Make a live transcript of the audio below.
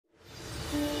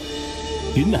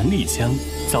云南丽江，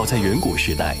早在远古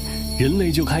时代，人类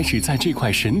就开始在这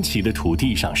块神奇的土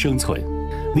地上生存。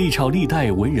历朝历代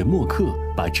文人墨客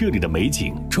把这里的美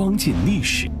景装进历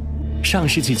史。上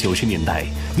世纪90年代，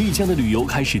丽江的旅游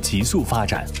开始急速发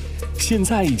展，现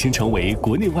在已经成为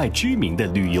国内外知名的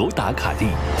旅游打卡地。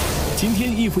今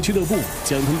天IF俱乐部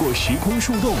将通过时空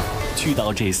树洞，去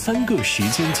到这3个时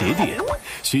间节点，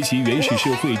学习原始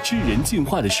社会智人进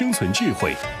化的生存智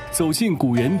慧，走进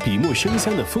古人笔墨生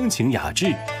香的风情雅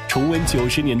致，重温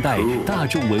90年代大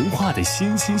众文化的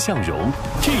欣欣向荣。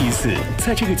这一次，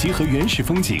在这个结合原始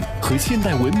风景和现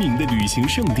代文明的旅行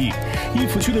胜地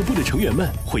，IF俱乐部的成员们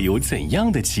会有怎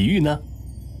样的奇遇呢？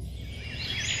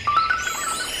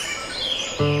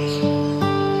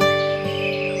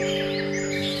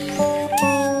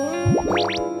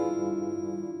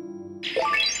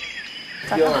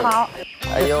早上好。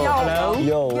哎呦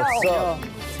 ，Hello，What's up？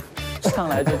 上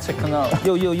来就 check out，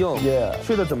 哟，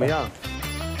睡得怎么样？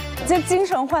今天精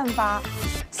神焕发，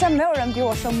现在没有人比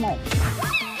我生猛。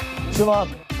是吗？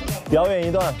表演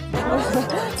一段。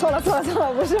错了，不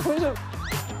是。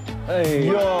哎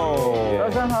呦，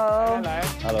早上好。来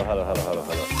 ，Hello。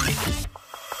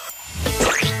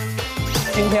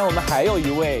今天我们还有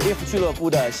一位IF俱乐部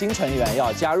的新成员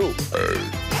要加入。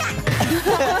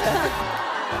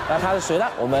那他是谁呢？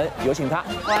我们有请他。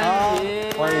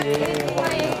欢迎。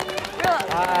热。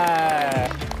哎。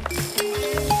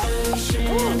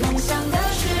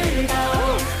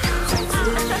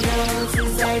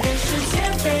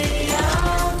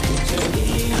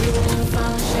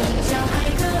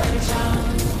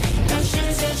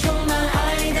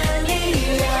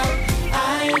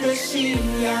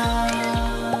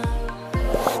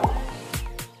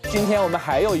今天我们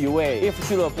还有一位IF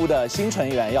俱乐部的新成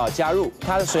员要加入，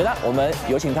他是谁呢？我们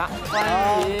有请他。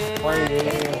欢迎。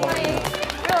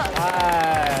热。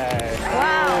哎。哇。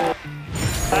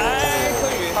哎，柯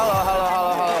宇。Hello，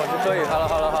 我是柯宇。Hello。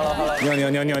你好，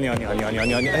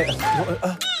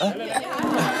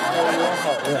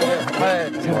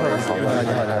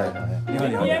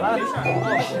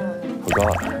好高啊！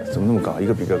怎么那么高？一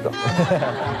个比一个高。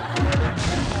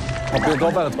比我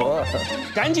高半个头啊！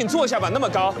赶紧坐下吧，那么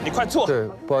高，你快坐。对，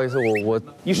不好意思，我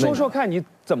你说说看，你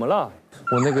怎么了？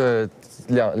我那个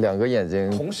两个眼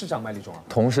睛同时长麦粒肿啊？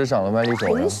同时长了麦粒肿。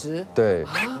同时？对。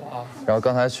然后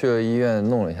刚才去了医院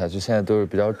弄了一下，就现在都是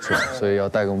比较准，所以要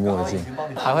戴个墨镜。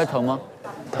还会疼吗？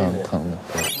疼的。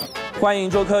欢迎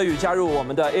周柯宇加入我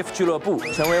们的IF俱乐部，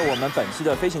成为我们本期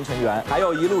的飞行成员，还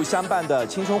有一路相伴的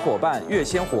青春伙伴月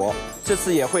鲜活，这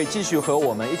次也会继续和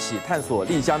我们一起探索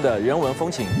丽江的人文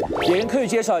风情。也跟柯宇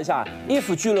介绍一下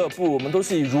，IF俱乐部我们都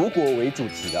是以如果为主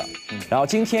题的，然后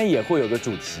今天也会有个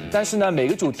主题，但是呢，每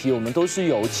个主题我们都是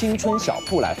由青春小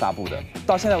铺来发布的。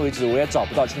到现在为止，我也找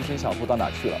不到青春小铺到哪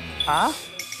去了啊。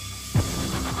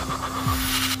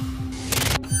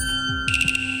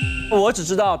我只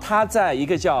知道他在一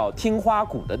个叫听花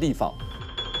谷的地方，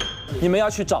你们要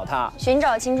去找他，寻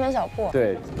找青春小铺。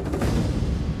对，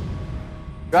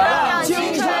让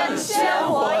青春鲜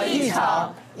活一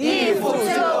场，IF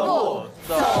俱乐部，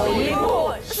走一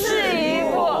步是一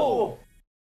步。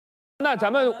那咱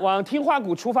们往听花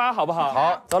谷出发好不好？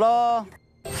好，走喽。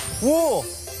哇，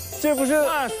这不是？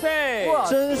哇塞，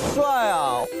真帅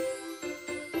啊！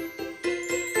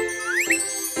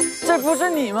这不是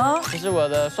你吗？这是我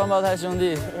的双胞胎兄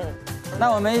弟。那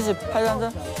我们一起拍张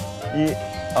照。1、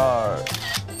2，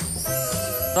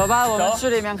走吧，我们去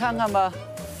里面看看吧。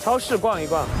超市逛一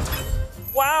逛。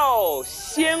哇哦，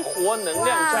鲜活能量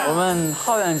站。我们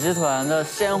浩远集团的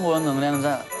鲜活能量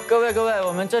站。各位，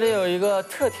我们这里有一个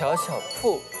特调小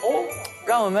铺哦，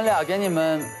让我们俩给你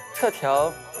们特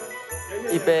调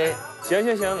一杯。行，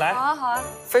来。好啊。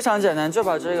非常简单，就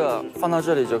把这个放到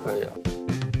这里就可以了。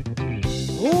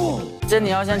哦，这你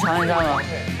要先尝一下吗？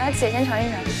来，姐先尝一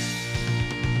尝。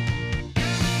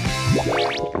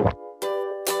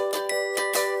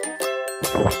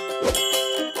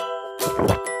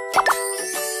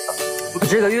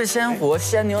这个月鲜活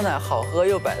鲜牛奶好喝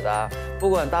又百搭，不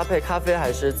管搭配咖啡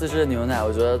还是自制牛奶，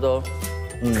我觉得都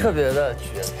特别的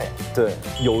绝配。对，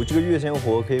有这个月鲜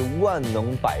活可以万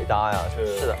能百搭呀，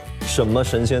是的，什么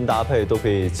神仙搭配都可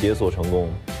以解锁成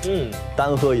功。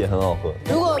单喝也很好喝。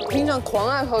如果平常狂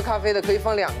爱喝咖啡的，可以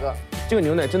放2个。这个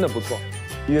牛奶真的不错。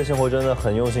月鲜活真的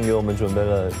很用心给我们准备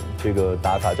了这个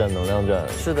打卡站、能量站。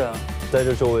是的，在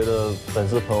这周围的粉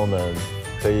丝朋友们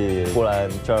可以过来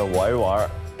这儿玩一玩，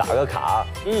打个卡。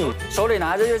手里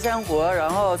拿着月鲜活，然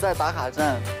后在打卡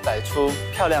站摆出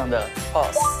漂亮的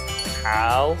pose。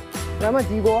好，来吧，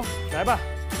迪哥，来吧，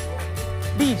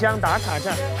丽江打卡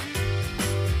站。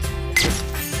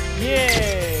耶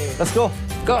 ，Let's go，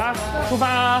 出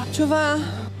发！出发！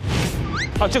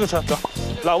啊，这个车走，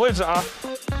老位置啊。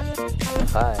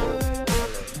嗨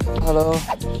 ，Hello。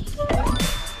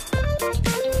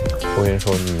我跟你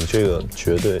说，你这个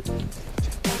绝对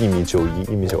1.91米、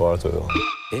1.92米左右。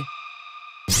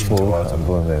我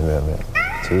不，没有，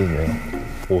绝对没有。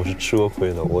我是吃过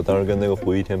亏的，我当时跟那个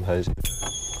胡一天拍戏，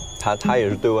他也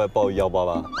是对外报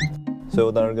188，所以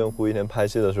我当时跟胡一天拍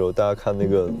戏的时候，大家看那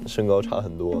个身高差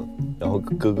很多，然后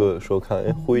哥哥说看，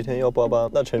哎，胡一天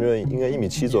188，那陈哲远应该1.7米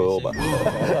左右吧？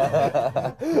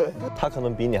他可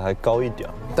能比你还高一点，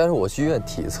但是我去医院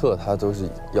体测，他都是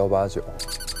189。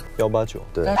189，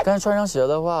对。但是穿上鞋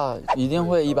的话，一定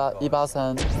会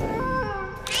183、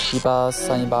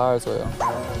182左右。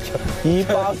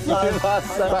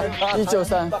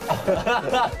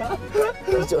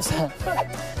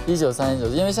193，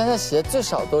因为现在鞋最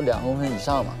少都2公分以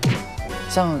上嘛，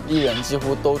像艺人几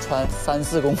乎都穿3、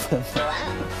4公分。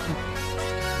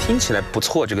听起来不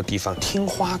错，这个地方听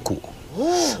花谷。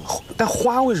但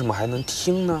花为什么还能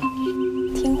听呢？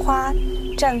听花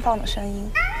绽放的声音。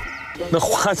那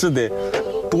花是得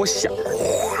多响？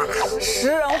食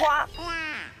人花。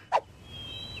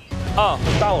啊，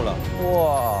到了！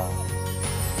哇，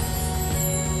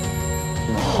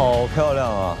好漂亮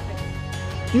啊！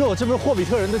哟，这不是霍比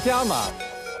特人的家吗？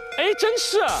哎，真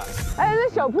是。哎，那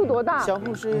小铺多大？小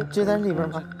铺是就在里边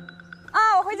吗？啊，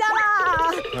我回家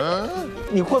啦！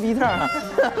你霍比特啊？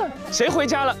谁回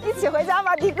家了？一起回家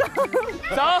吧，迪哥。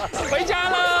走，回家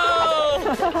喽！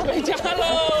回家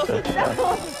喽！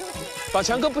宝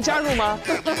强哥不加入吗？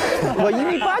我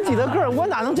1.8米几的个儿，我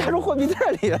哪能加入霍比特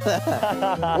里了？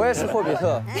我也是霍比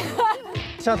特。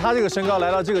像他这个身高来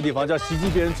到这个地方，叫袭击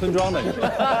别人村庄的。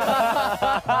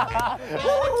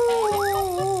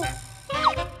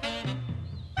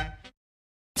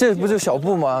这不就小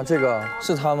布吗？这个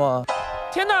是他吗？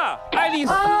天哪，爱丽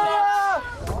丝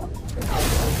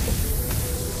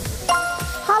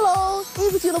！Hello，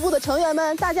 IF俱乐部的成员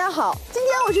们，大家好！今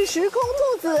天我是时空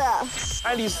兔子。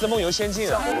爱丽丝梦游仙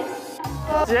境啊！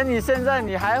姐，你现在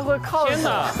你还会靠？天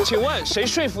哪！请问谁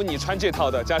说服你穿这套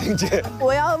的，嘉玲姐？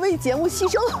我要为节目牺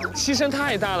牲。牺牲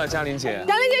太大了，嘉玲姐。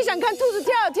嘉玲姐想看兔子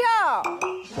跳跳。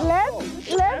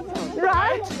Left,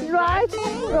 right,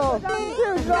 go.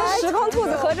 时空兔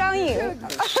子合张影。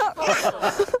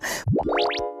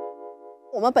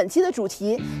我们本期的主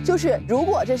题就是如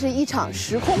果这是一场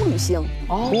时空旅行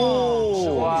穿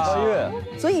越，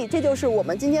所以这就是我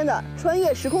们今天的穿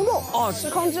越时空洞时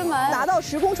空之门。拿到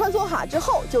时空穿梭卡之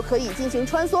后就可以进行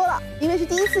穿梭了，因为是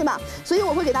第一次嘛，所以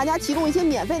我会给大家提供一些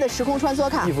免费的时空穿梭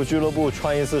卡。IF俱乐部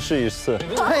穿一次是一次，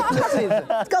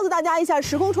告诉大家一下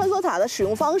时空穿梭卡的使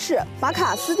用方式，把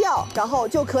卡撕掉，然后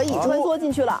就可以穿梭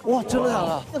进去了。哇，真的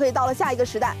啊！就可以到了下一个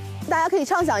时代。大家可以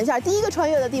畅想一下，第一个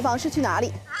穿越的地方是去哪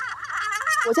里？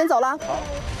我先走了。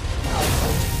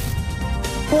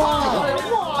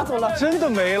哇，走了，真的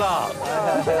没了。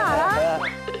你去哪了？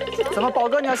怎么，宝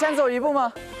哥你要先走一步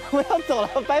吗？我要走了，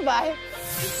拜拜。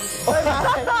拜拜。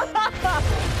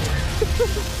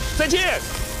再见。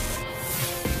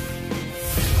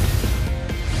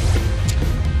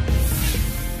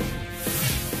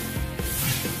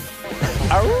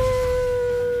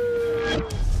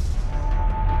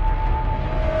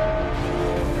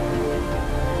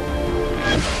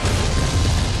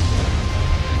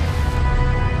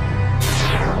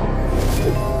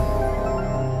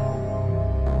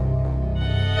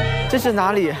这是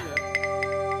哪里？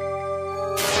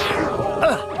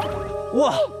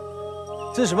哇，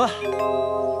这是什么？啊！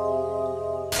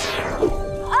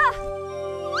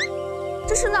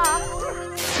这是哪儿？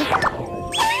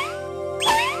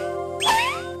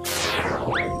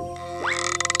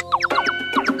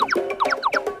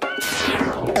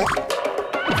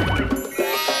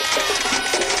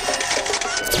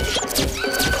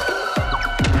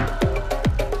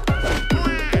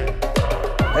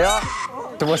哎呀！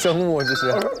什么生物？这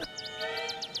是？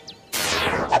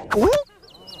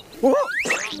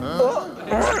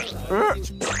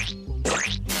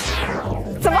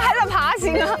怎么还在爬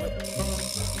行啊？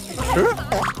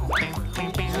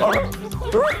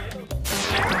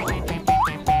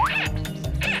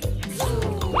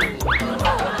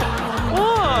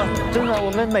哇，真的，我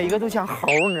们每一个都像猴，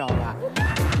你知道吧？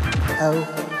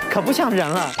可不像人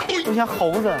了，都像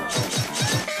猴子。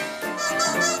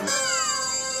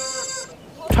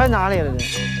穿哪里了这？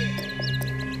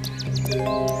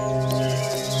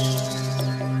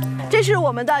这是我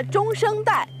们的中生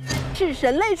代，是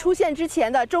人类出现之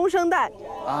前的中生代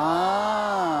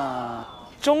啊！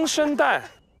中生代，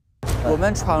我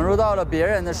们闯入到了别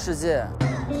人的世界。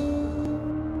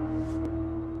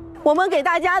我们给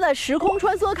大家的时空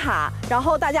穿梭卡，然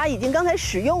后大家已经刚才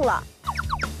使用了。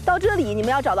到这里你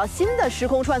们要找到新的时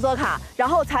空穿梭卡，然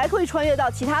后才会穿越到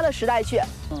其他的时代去。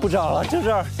不找了，就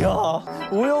这儿挺好，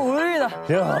无忧无虑的，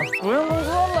挺好。不用工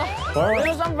作了，不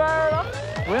用上班了，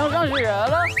不用上学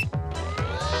了。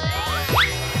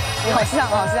好像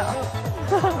好像。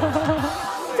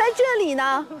在这里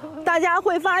呢，大家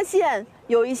会发现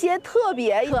有一些特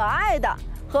别可爱的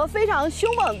和非常凶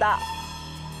猛的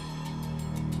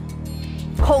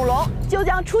恐龙就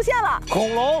将出现了。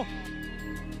恐龙。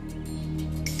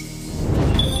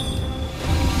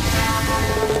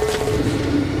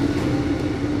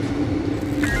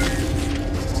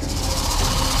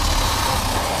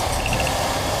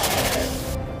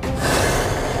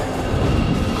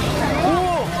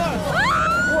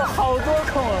哇，好多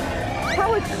恐龙！它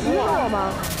会吃我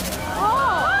吗？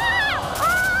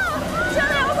这里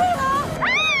有恐龙！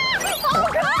好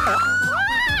可爱！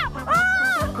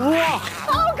哇，好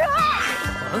可爱！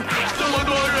这么多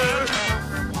人，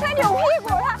它扭屁股，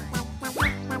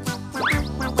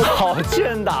它好欠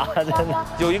打，真的。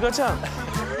有一个这样。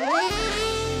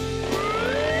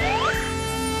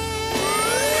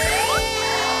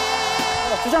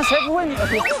就这样谁不会你？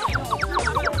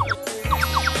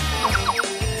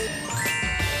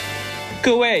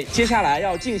各位，接下来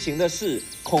要进行的是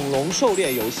恐龙狩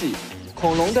猎游戏。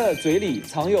恐龙的嘴里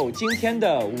藏有今天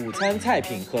的午餐菜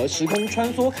品和时空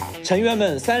穿梭卡。成员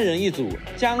们3人一组，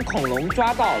将恐龙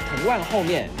抓到藤蔓后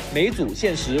面，每组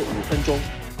限时5分钟。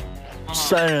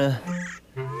3人。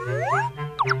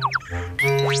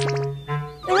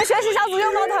你们学习小组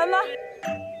用过藤吗？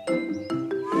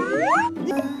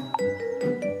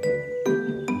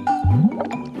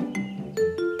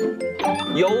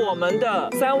由我们的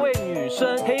3位女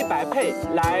生黑白配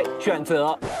来选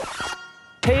择，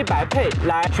黑白配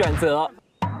来选择。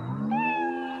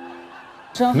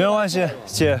没有关系，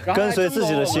姐，跟随自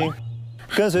己的心，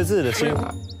跟随自己的心。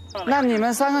那你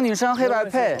们3个女生黑白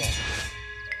配，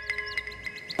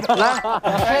来，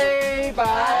黑白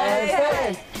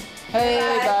配，黑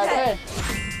白配，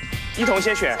一同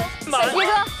先选。一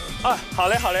个。啊，好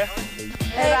嘞，好嘞。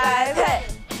黑白配。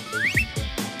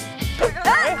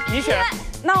哎，你选。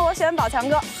那我选宝强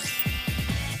哥。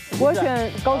我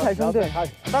选高材生队。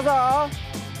大嫂，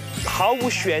毫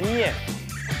无悬念。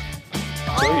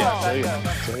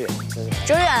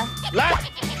哲远，来，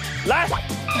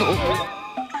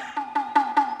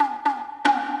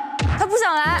他不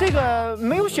想来。这个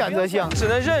没有选择性，只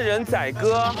能任人宰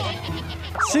割。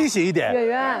清醒一点，演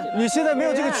员，你现在没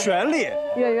有这个权利。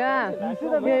演员，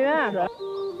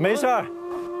没事儿。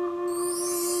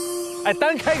哎，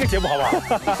单开一个节目好不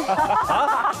好？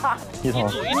啊，一彤，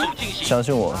相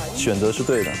信我，选择是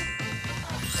对的。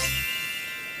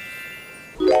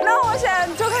那我选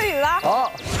周柯宇吧。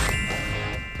好，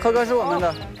柯哥是我们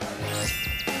的。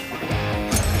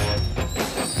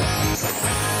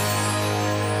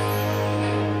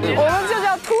我们就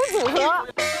叫凸组合。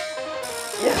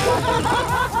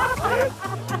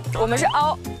我们是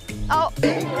凹。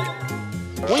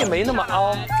我也没那么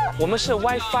凹，我们是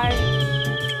WiFi。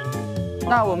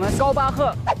那我们高巴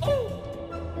赫，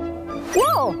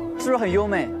哇，是不是很优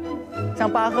美，像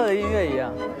巴赫的音乐一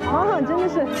样？真的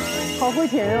是好会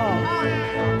填哦。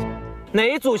哪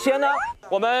一组先呢？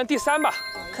我们第3吧。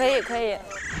可以。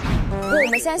我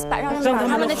们现在摆上去，把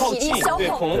他们的体力消耗尽，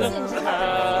然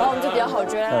后我们就比较好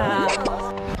追了。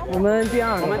我们第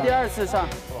2次上。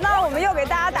那我们又给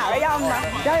大家打个样吧，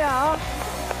加油！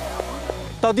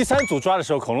到第3组抓的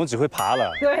时候，恐龙只会爬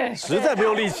了，对，实在没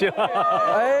有力气了。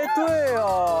哎，对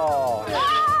哦，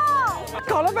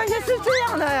搞了半天是这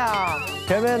样的呀。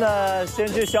前面的先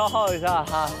去消耗一下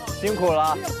哈，辛苦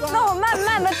了。那我慢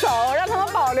慢的走，让他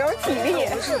们保留体力。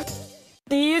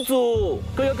第1组，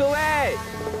各就各位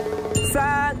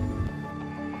，3、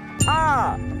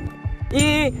2、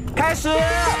1，开始！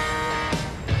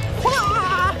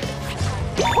哗！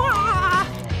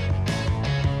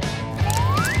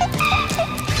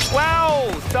哇哦，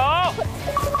走！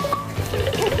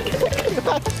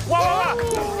哇！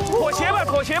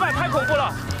妥协吧，太恐怖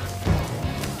了！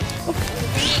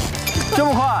这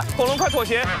么快？恐龙快妥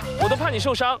协，我都怕你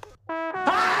受伤。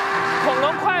恐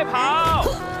龙快跑！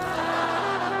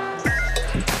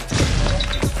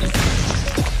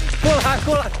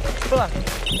过来！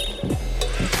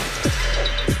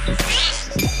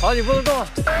好，你不能动了。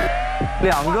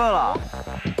2个了。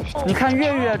你看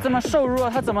月月这么瘦弱，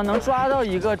他怎么能抓到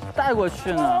一个带过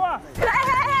去呢？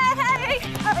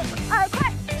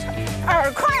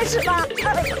耳快是吧？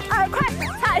耳快，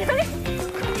踩上去，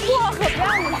我可不要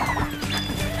你！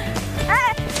哎，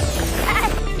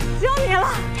救你了！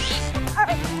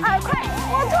耳快，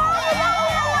我抓不到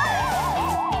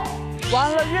了！完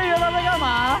了，月月他在干嘛？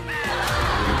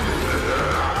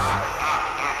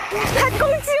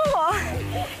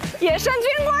野生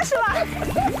军锅是吧？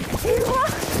军锅，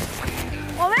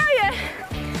我们要演，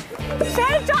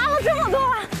谁抓了这么多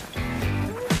啊？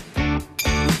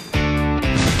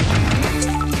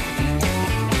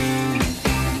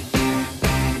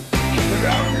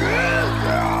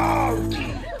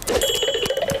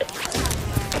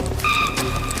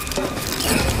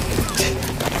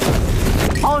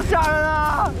好吓人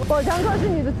啊！宝强哥是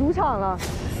你的主场了。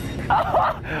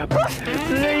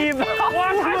只是一把，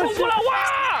哇，太恐怖了！哇！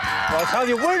宝强，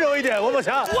你温柔一点，王宝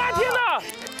强。哇，天哪！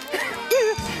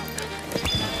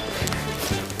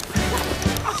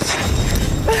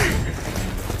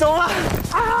走了。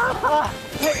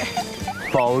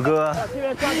宝哥，这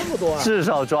边抓这么多啊！至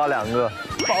少抓2个。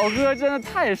宝哥真的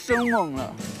太生猛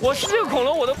了，我是这个恐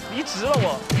龙，我都离职了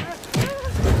我。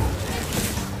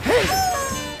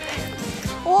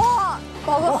哇，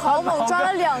宝哥好猛，抓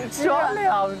了2只，抓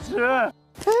2只。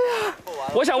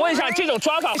我想问一下，这种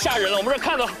抓法吓人了，我们这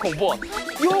看着恐怖。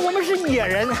因为我们是野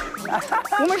人，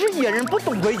我们是野人，不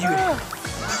懂规矩。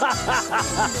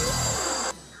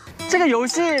这个游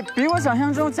戏比我想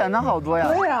象中简单好多呀。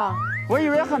对呀，我以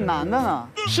为很难的呢。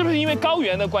是不是因为高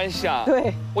原的关系啊？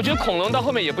对，我觉得恐龙到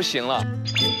后面也不行了。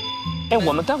哎，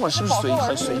我们待会儿是不是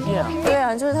很随便啊？对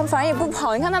啊，就是他们反正也不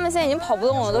跑，你看他们现在已经跑不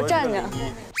动了，都站着。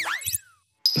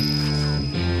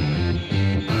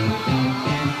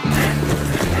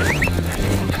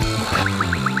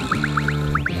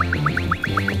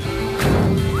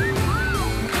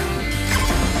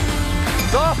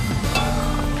走。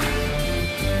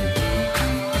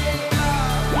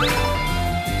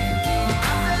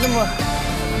那么，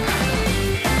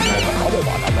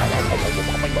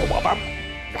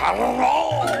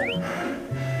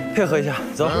配合一下，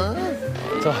走，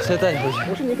走，先带你回去。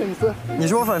我是你粉丝。你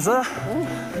是我粉丝？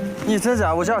你真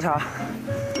假？我叫啥？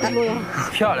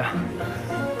漂亮。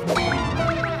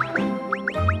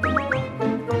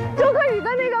就可以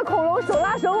跟那个恐龙手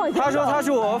拉手往前。他说他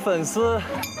是我粉丝。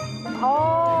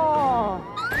哦。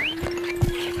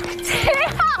7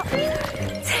号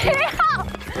，7号，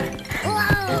哇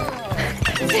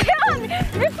！7号，你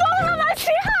疯了吗？7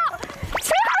号，7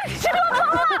号，你是不是疯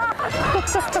了？7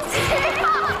号，7号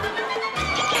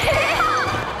，7号，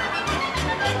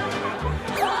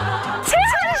你是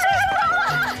不是疯了？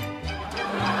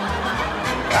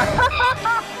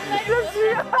这7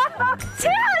号，7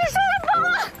号，你是不是疯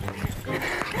了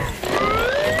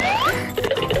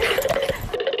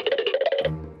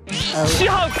？7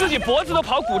号自己脖子都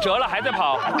跑骨折了，还在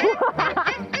跑。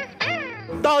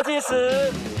倒计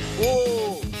时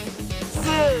，5、4、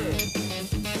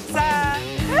3、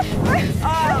2、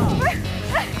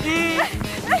1，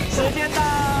时间到。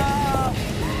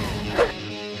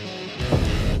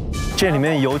这里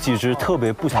面有几只特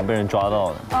别不想被人抓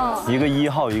到的，一个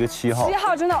1号，一个7号。7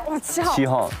号真的哇，7号。 7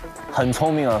号很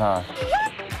聪明啊，他。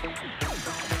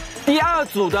第2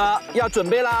组的要准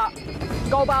备啦，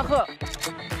高巴赫。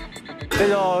这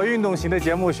种运动型的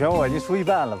节目选我已经输一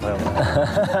半了，朋友们。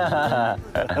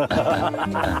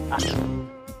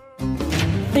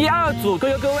第2组各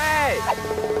就各位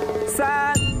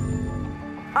，3、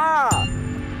2、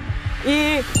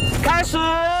1，开始！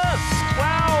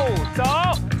哇哦，走！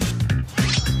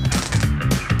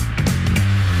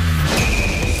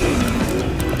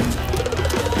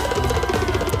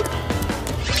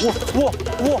哇！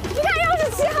你看又是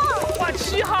7号！哇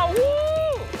，7号，哇！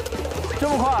这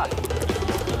么快！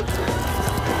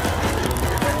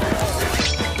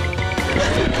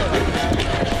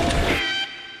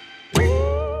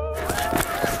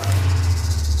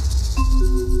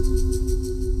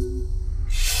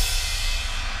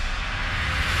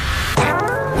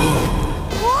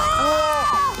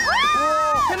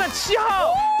天哪，7号！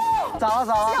咋了？ 7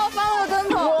号翻了个跟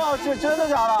头！哇，这真的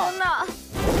假的？真的。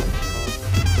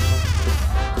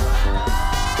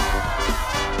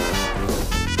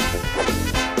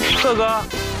 贺哥，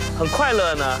很快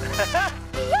乐呢。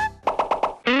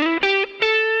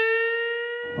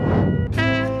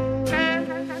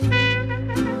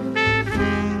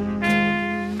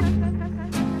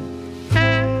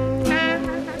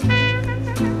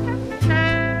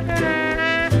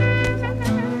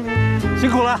辛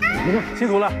苦了，辛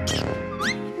苦了。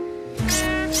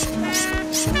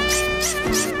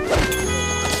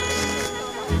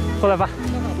过来吧。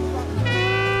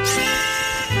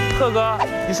 贺哥，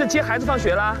你是接孩子放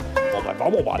学啦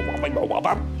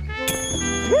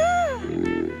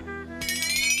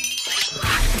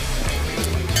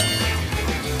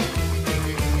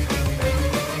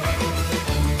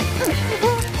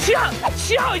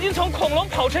？7号已经从恐龙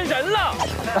跑成人了，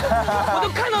我都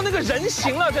看到那个人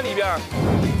形了，这里边。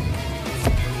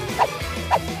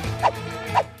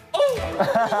哦，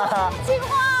进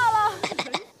化了。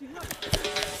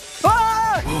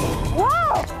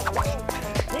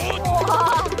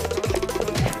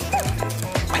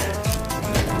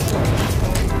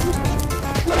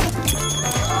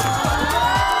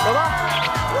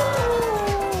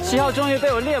7号终于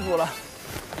被我猎捕了。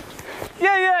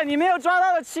月月，你没有抓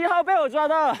到的7号被我抓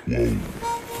到了。辛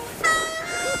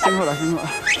苦了，辛苦了。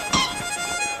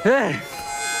哎。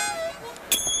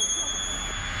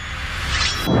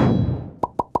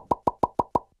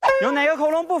有哪个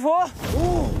恐龙不服？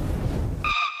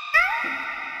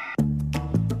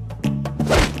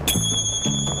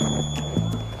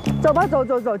走吧，走，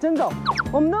真走，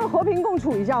我们都和平共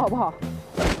处一下，好不好？好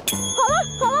了，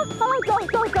走，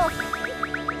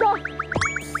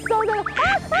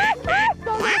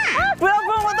不要碰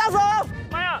我大手！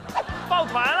妈呀，抱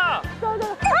团了！走，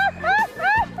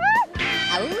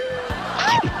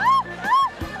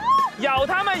咬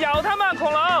他们，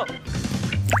恐龙！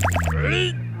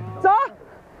走！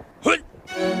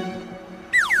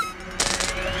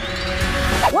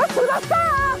我数到3啊！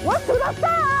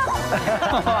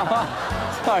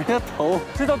擦人家头，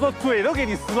这叫做嘴都给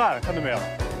你撕烂了，看到没有？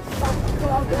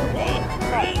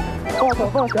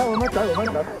放手，我们走。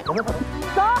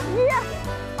走，1、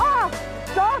2，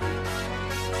走。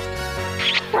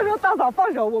他说大嫂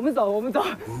放手，我们走。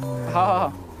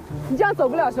好。你这样走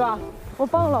不了是吧？我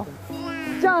放了，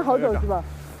这样好走是吧？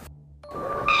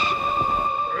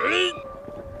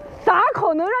咋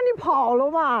可能让你跑了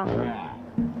嘛？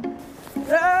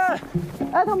哎，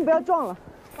他们不要撞了。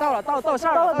到了，到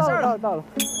线了，到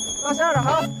线了，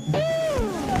好。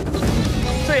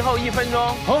最后1分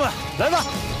钟，朋友们，来吧。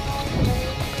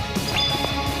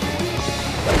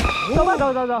走，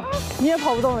你也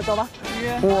跑不动了，走吧。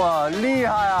哇，厉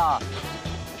害啊！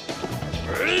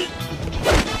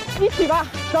一起吧，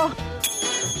走，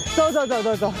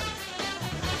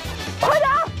快点！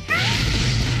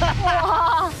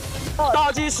哇！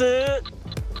倒计时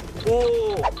，5、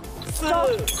4、3，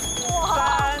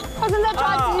他跟在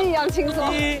抓鸡一样轻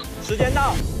松。1，时间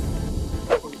到。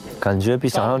感觉比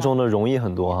想象中的容易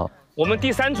很多哈。我们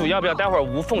第3组要不要待会儿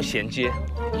无缝衔接，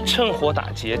趁火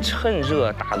打劫，趁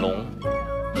热打龙？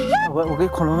我给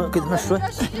恐龙给他们说，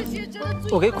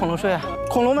我给恐龙说呀，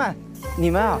恐龙们，你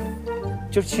们啊，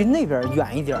就去那边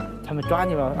远一点，他们抓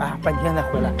你们啊，半天再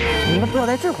回来，你们不要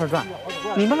在这块转，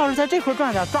你们老是在这块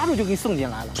转着，抓住就给你送进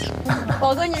来了。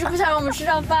宝哥，你是不想让我们吃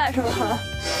上饭是吧？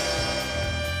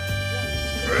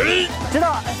知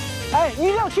道。哎，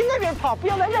你要去那边跑，不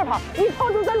要在这儿跑。你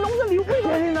跑住在笼子里，胃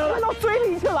钻到嘴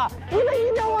里去了。你们一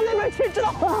定要往那边去，知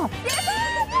道吗？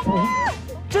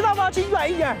知道吗？去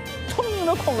远一点。聪明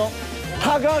的恐龙，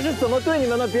他刚刚是怎么对你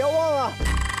们的？别忘了。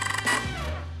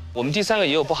我们第3个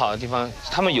也有不好的地方，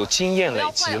他们有经验累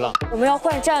积了。我们要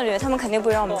换战略，他们肯定不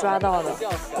会让我们抓到的。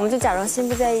我们就假装心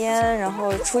不在焉，然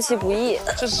后出其不意。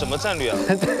这是什么战略啊？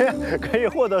对，可以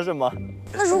获得什么？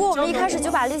那如果我们一开始就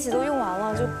把力气都用完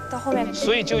了，就到后面，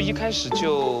所以就一开始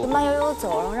就慢悠悠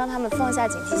走，然后让他们放下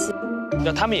警惕心，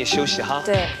让他们也休息哈。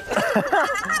对。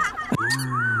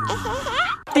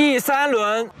第3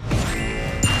轮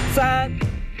，3、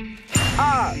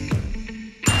2、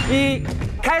1，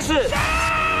开始。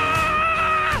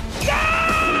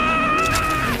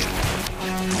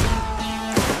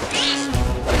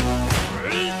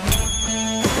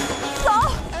走。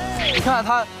你看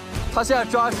他现在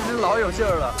抓是老有劲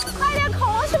儿了。快点，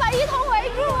恐龙是把一头围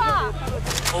住了。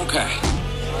OK。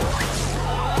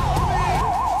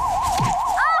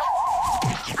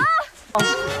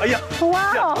哎呀，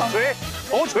哇！锤，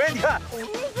头锤，你看。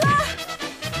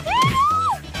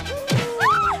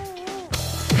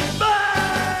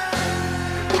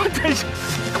我真是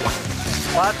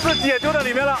把自己也丢在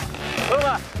里面了，朋友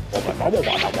们。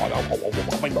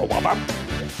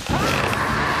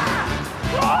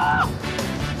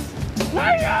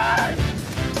来人！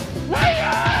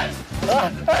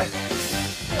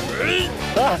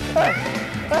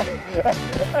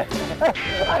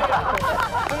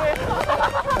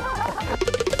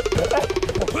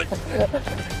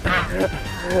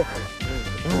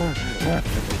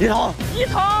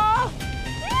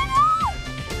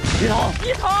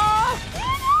一头，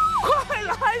快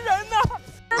来人呐！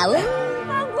犯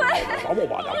规！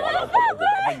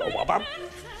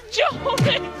救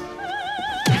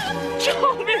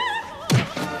命！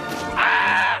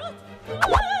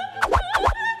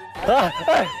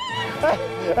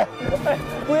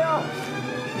不要！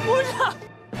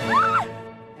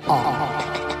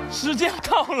时间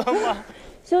到了吗？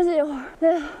休息一会儿。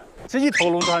对。这一头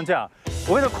龙穿这样，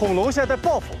我跟你说，恐龙现在在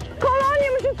报复。恐龙，你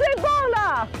们是最棒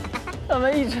的。他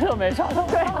们一只都没抓到。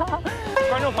对。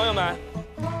观众朋友们，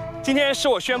今天是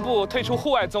我宣布退出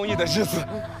户外综艺的日子。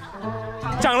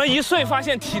长了1岁，发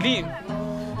现体力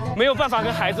没有办法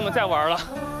跟孩子们再玩了。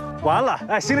完了，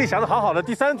哎，心里想的好好的，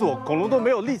第3组恐龙都没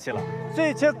有力气了。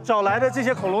这些找来的这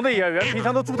些恐龙的演员，平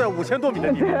常都住在5000多米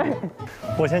的地方。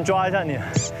我先抓一下你，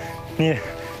你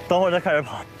等会儿再开始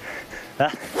跑。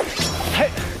来，嘿，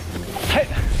嘿，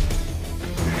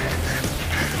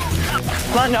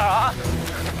慢点啊！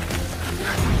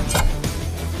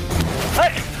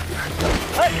哎，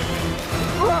哎，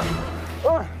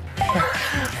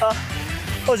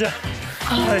过去，哎。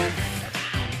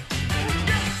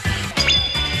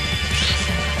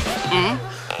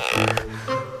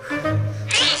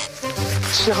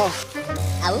 7号，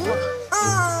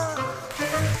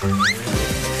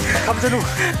他不是路，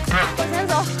往前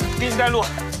走，给你带路。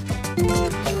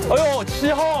哎呦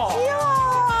，7号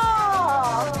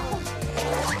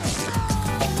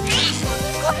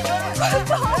，7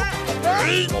号，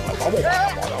快走！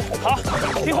好，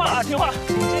听话啊，听话，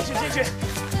进去。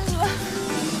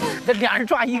这俩人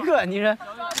抓一个，你说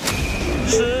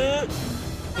10，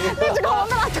那这个我们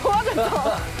俩拖着走。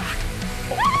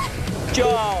 9、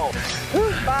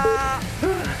8、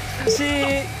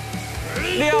7、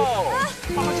6、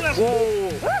5、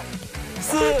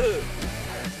4、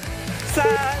3、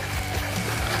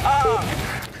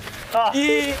2、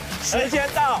1，时间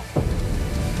到。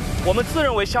我们自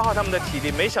认为消耗他们的体力，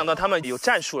没想到他们有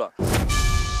战术了。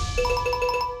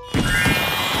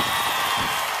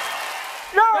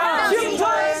让青春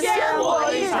鲜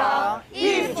活一场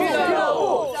，IF俱乐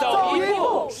部走一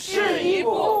步是一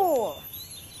步。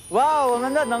 哇，我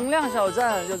们的能量小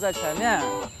站就在前面。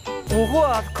捕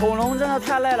获恐龙真的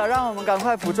太累了，让我们赶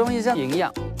快补充一下营养。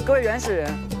各位原始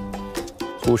人，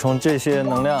补充这些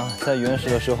能量，在原始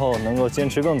的时候能够坚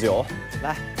持更久。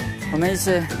来，我们一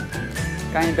起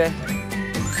干一杯。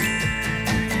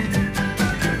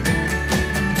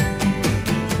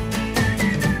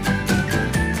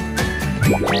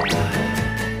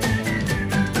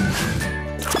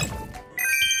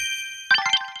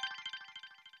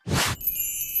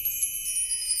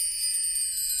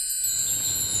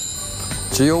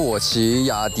只有我骑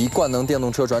雅迪冠能电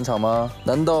动车转场吗？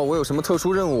难道我有什么特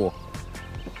殊任务？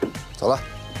走了。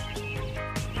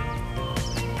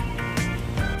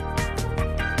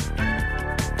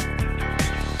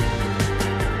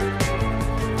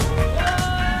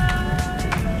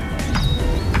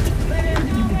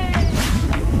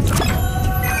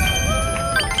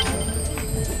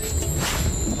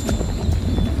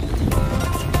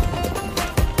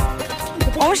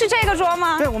我们是这个桌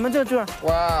吗？对，我们这桌。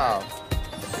哇。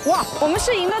 哇，我们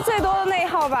是赢的最多的那一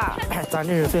号吧？哎，咱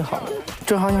这是最好的。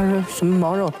这好像是什么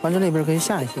毛肉，完这里边可以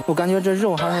下一些。我感觉这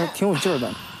肉还是挺有劲儿的。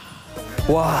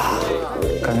哇，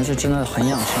感觉是真的很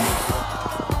养生。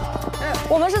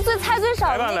我们是猜最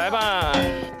少的。来吧。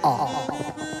哦，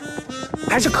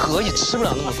还是可以，吃不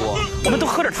了那么多。我们都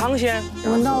喝点汤先。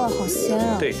闻到了，好鲜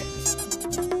啊！对，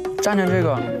蘸着这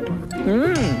个，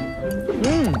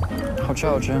好吃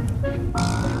好吃。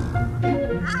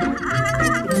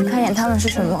 看一眼他们是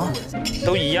什么？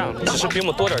都一样，只是比我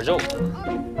们多点肉。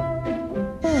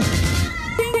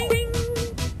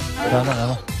来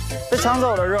吧，被抢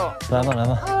走了肉。来吧，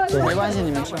没关系，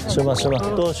你们吃。吃吧，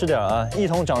多吃点啊，一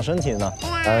同长身体呢。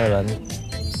来，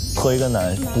喝一个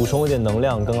奶，补充一点能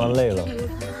量，刚刚累了。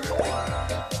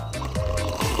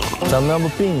咱们要不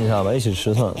并一下吧，一起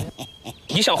吃算了。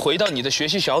你想回到你的学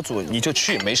习小组，你就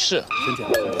去，没事。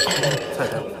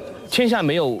天下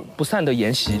没有不散的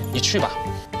筵席，你去吧。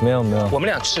没有，我们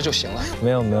俩吃就行了。没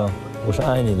有，我是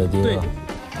爱你的爹。对，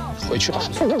回去吧。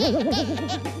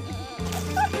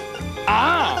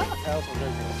啊！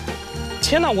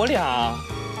天哪，我俩！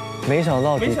没想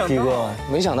到迪哥，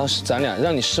没想到是咱俩，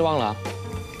让你失望了。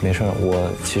没事，我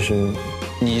其实……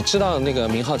你知道那个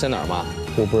明浩在哪儿吗？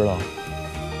我不知道。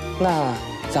那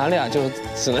咱俩就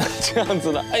只能这样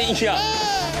子了。哎呀，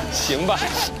行吧。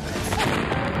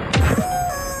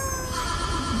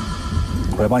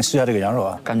 我来帮你试一下这个羊肉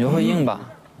啊，感觉会硬吧？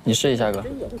你试一下哥。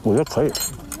我觉得可以。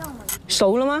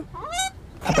熟了吗？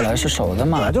它本来是熟的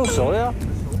嘛。本来就熟的呀。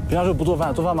平常是不做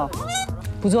饭，做饭吗？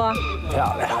不做啊。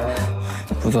漂亮。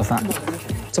不做饭。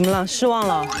怎么了？失望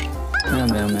了？没有。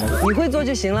你会做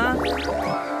就行了。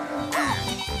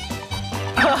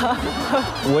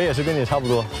我也是跟你差不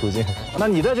多处境。那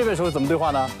你在这边时候怎么对话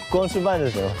呢？光吃饭就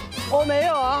行。我没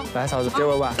有啊。来，嫂子给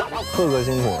我碗。特哥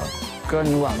辛苦了。哥，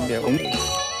你碗给我。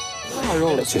太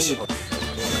肉了，谢谢。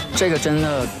这个真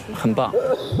的很棒。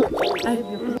哎，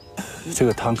这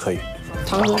个汤可以。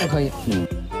汤真的可以。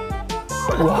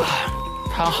哇，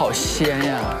汤好鲜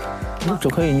呀！就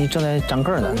可以，你正在长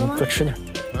个儿呢，你多吃点。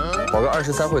跑个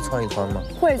23会窜一窜吗？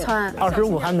会窜。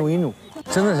25还努一努。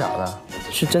真的假的？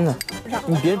是真的。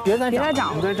你别再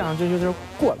长，别再长就有点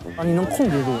过了啊！你能控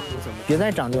制住，别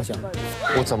再长就行。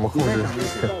我怎么控制？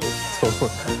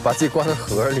把自己关在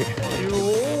盒里。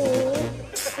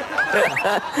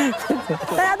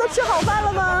大家都吃好饭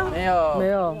了吗？没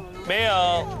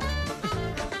有。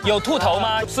有兔头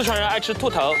吗？四川人爱吃兔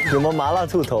头。有没有麻辣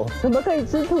兔头？怎么可以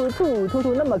吃兔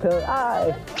那么可爱？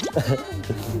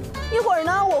一会儿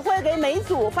呢，我会给每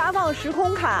组发放时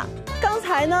空卡。刚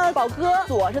才呢，宝哥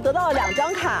组是得到了2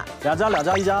张卡，2张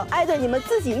1张。哎，对，你们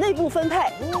自己内部分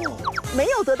配。没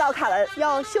有得到卡的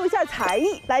要秀一下才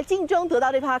艺，来竞争得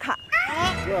到这发卡。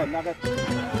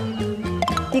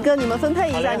迪哥，你们分配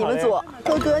一下你们组；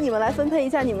豆哥，你们来分配一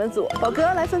下你们组；宝哥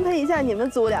来分配一下你们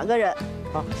组2个人。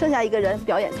好，剩下1个人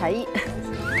表演才艺。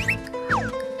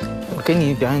我给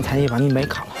你表演才艺吧，你没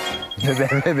卡了。别，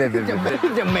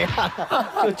就没了，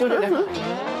就这2个。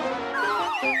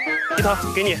一头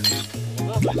给你。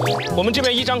我们这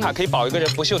边1张卡可以保1个人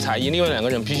不秀才艺，另外2个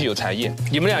人必须有才艺。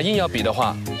你们俩硬要比的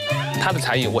话，他的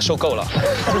才艺我受够了。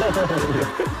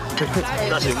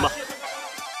那行吧。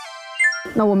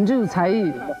那我们这组才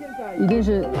艺一定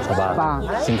是小八，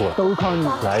辛苦了，都靠你。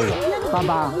来一个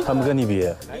88，他们跟你比，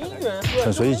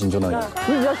很随意就能赢。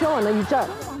你只要向往的一站，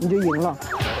你就赢了。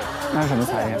那是什么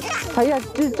才艺？才艺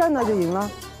就是站那就赢了。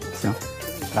行，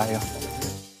来一个。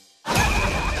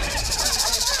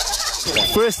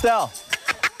Freestyle。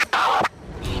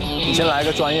你先来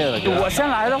个专业的。我先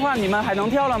来的话，你们还能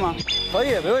跳了吗？可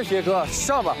以，没问题，哥，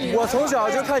上吧。我从小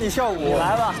就看你跳舞，你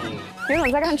来吧。有种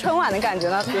在看春晚的感觉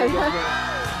呢。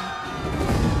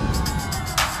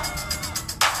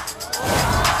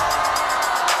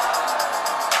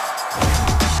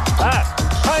哎，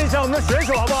看一下我们的选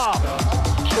手好不好？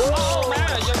哦，妈呀，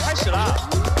也开始了。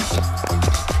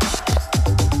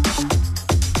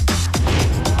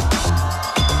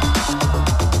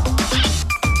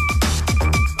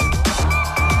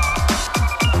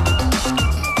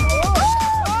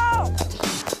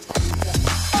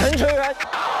陈哲远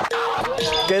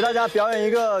给大家表演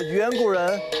一个远古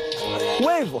人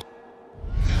wave。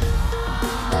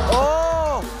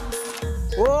哦，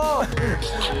哇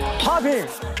 ，popping，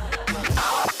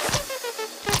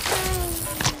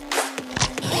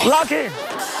 locking，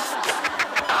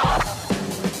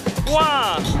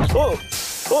 哇，哦，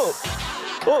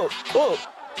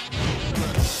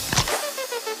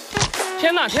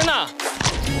天哪天哪！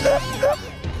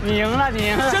你赢了，你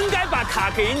赢了，真该把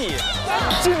卡给你。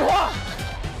进化，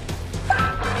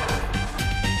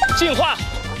进化，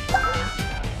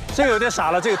这个有点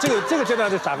傻了，这个阶段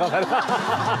就傻，刚才的。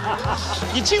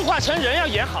你进化成人要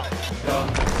演好。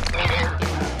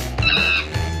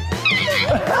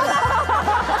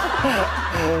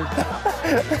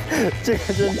这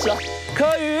个真渣。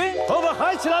柯宇，朋友们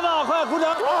嗨起来吧，快鼓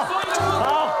掌！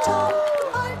好。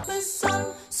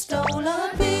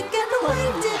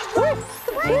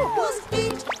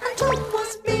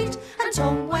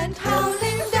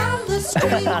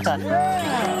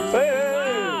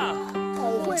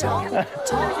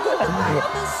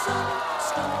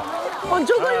哇，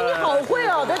周哥你好会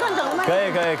哦，别看长得慢，可以，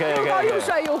又高又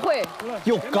帅又会，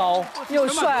又高又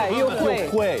帅又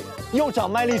会，又长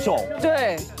麦粒肿。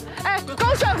对，哎，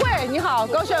高帅会，你好，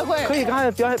高帅会。可以，刚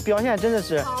才表现真的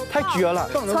是太绝了，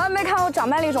从来没看过长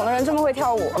麦粒肿的人这么会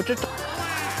跳舞。我知道。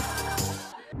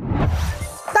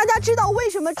大家知道为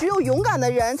什么只有勇敢的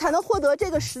人才能获得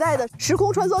这个时代的时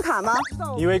空穿梭卡吗？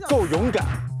因为够勇敢。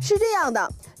是这样的，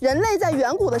人类在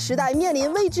远古的时代面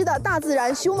临未知的大自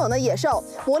然凶猛的野兽，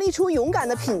磨砺出勇敢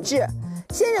的品质。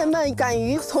先人们敢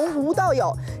于从无到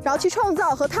有，然后去创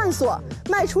造和探索，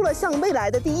迈出了向未来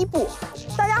的第一步。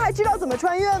大家还知道怎么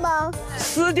穿越吗？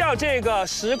撕掉这个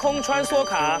时空穿梭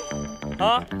卡，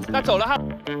啊，那走了哈。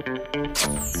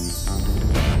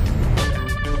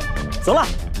走了。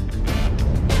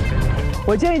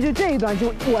我建议就这一段，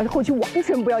就我后期完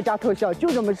全不要加特效，就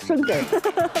这么生给，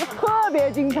特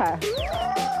别精彩。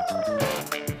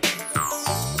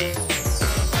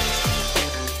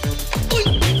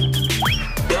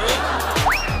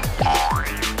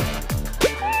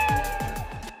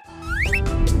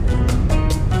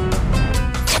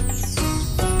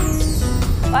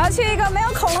我要去一个没有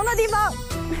恐龙的地方。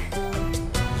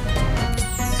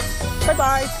拜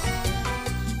拜。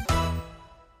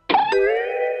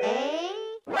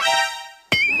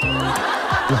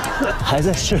还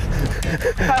在吃，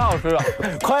太好吃了！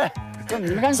快，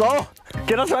你们赶紧走，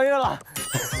给他穿越了。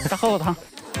再喝口汤。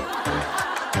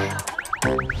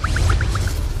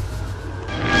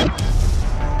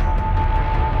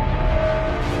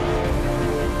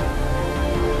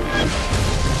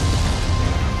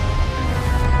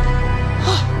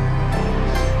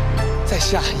在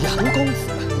下杨公子。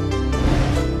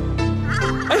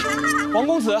哎，王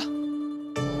公子，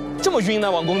这么晕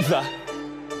呢，王公子。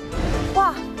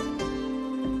哇！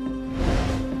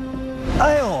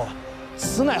哎呦，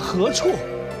此乃何处？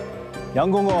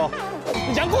杨公公，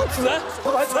杨公子，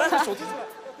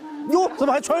哟，怎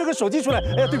么还传了个手机出来？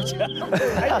哎呀，对不起。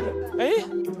哎，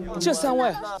这3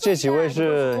位，这几位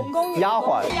是丫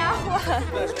鬟。丫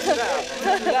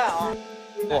鬟。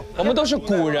我们都是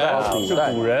古人，是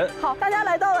古人。好，大家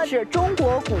来到的是中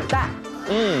国古代。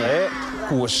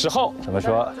古时候怎么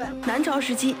说？南朝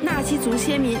时期，纳西族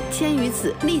先民迁于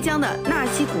此，丽江的纳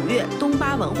西古乐、东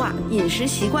巴文化、饮食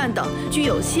习惯等具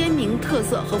有鲜明特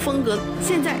色和风格。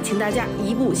现在，请大家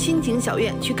移步心情小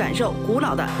院，去感受古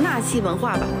老的纳西文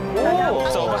化吧。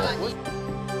走吧。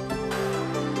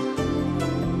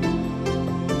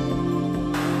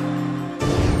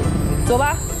走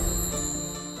吧。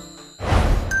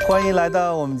欢迎来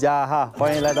到我们家哈，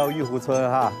欢迎来到玉湖村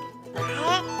哈。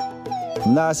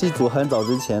纳西族很早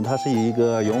之前，它是以一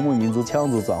个游牧民族羌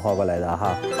族转化过来的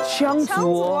哈。羌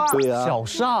族，对呀，小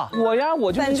沙，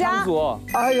我就是羌族。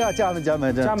哎呀，家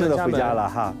门，真的回家了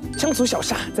哈。羌族小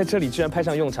沙在这里居然派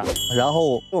上用场。然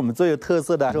后我们最有特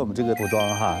色的是我们这个服装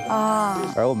哈啊，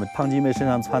而我们胖金妹身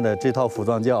上穿的这套服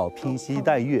装叫拼西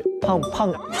带月。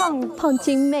胖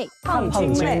金妹，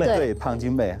对，胖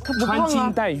金妹。穿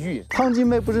金戴玉。胖金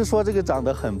妹不是说这个长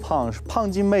得很胖，胖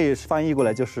金妹翻译过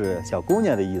来就是小姑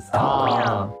娘的意思啊。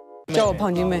叫我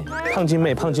胖金妹，胖金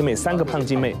妹，3个胖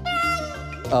金妹。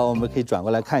我们可以转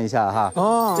过来看一下哈。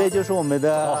哦，这就是我们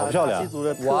的好漂亮，纳西族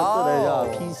的特色的叫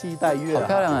拼西带月。好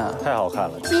漂亮呀，太好看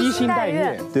了。披星戴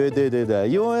月。对，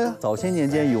因为早些年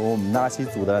间有我们纳西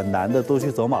族的男的都去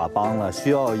走马帮了，需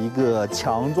要一个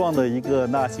强壮的一个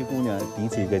纳西姑娘顶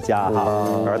起一个家哈，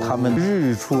而他们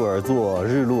日出而作，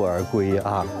日落而归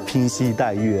啊，拼西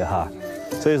带月哈，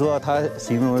所以说他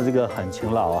形容的这个很勤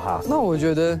劳哈。那我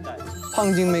觉得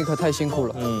胖金妹可太辛苦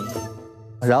了。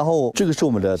然后这个是我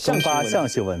们的东巴象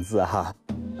形文字哈。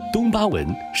东巴文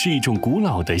是一种古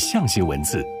老的象形文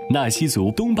字，纳西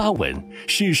族东巴文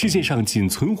是世界上仅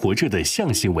存活着的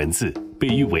象形文字，被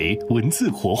誉为文字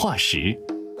活化石。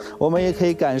我们也可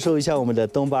以感受一下我们的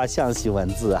东巴象形文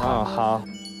字哈。好。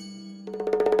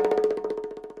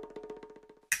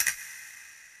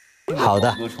好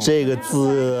的，这个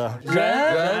字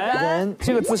人，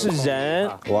这个字是人，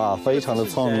哇，非常的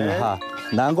聪明哈，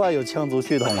难怪有羌族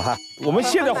血统哈。我们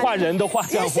现在画人都画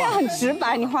这样画，现在很直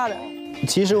白，你画的。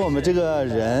其实我们这个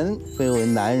人分为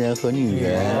男人和女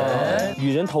人，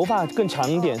女人头发更长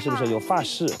一点，是不是有发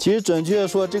饰？其实准确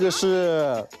说，这个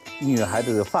是女孩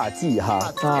子的发髻哈。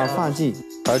啊，发髻。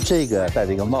而这个戴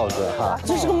着一个帽子哈。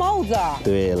这是个帽子啊。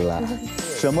对了，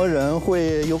什么人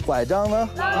会有拐杖呢？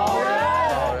老人。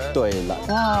对了。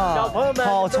哇，小朋友们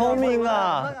好聪明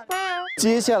啊！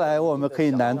接下来我们可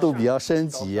以难度比较升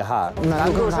级哈。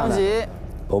难度升级。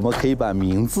我们可以把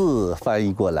名字翻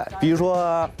译过来，比如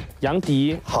说杨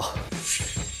迪。好，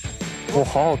哇，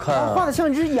好好看啊！画的像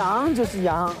一只羊，就是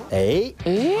羊。哎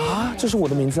啊，这是我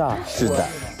的名字啊！是的，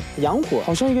羊火，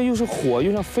好像一个又是火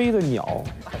又像飞的鸟。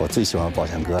我最喜欢宝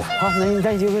强哥了。好，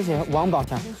那你就会写王宝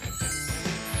强。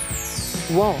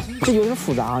哇，这有点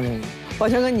复杂啊，这个。宝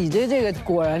强哥，你这个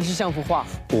果然是像幅画。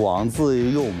王字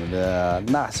用我们的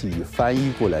纳西语翻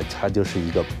译过来，它就是一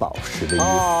个宝石的意思。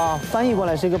哦，翻译过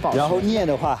来是一个宝石。然后念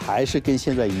的话还是跟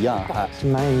现在一样哈，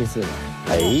蛮有意思的。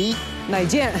哎，乃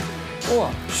见，哇，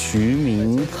徐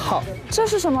明浩。这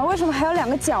是什么？为什么还有2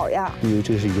个脚呀？因为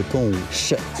这是一个动物，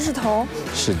是。这是头。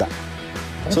是的。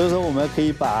所以说我们可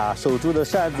以把手中的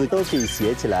扇子都可以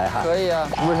写起来哈。可以啊。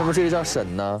为什么这个叫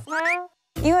沈呢？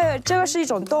因为这个是一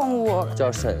种动物，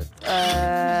叫沈，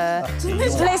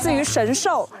类似于神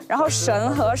兽，然后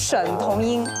神和沈同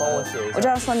音。我这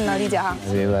样说你能理解哈？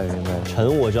明白。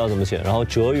陈我知道怎么写，然后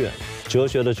哲远，哲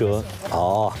学的哲，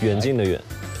哦，远近的远。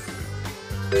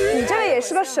你这个也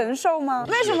是个神兽吗？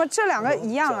为什么这2个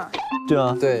一样啊？对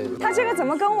啊，对。它这个怎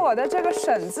么跟我的这个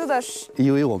沈字的？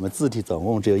因为我们字体总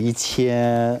共只有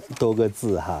1000多个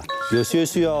字哈，有些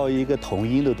需要一个同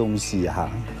音的东西哈。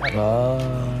啊，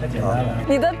太简单了。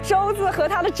你的周字和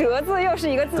它的哲字又是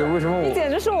一个字，对，为什么你简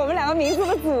直是我们2个名字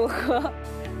的组合。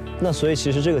那所以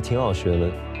其实这个挺好学的。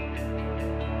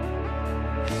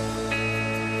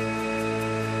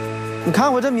你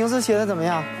看我这名字写的怎么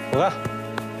样？我看。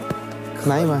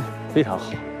满意吗？非常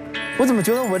好。我怎么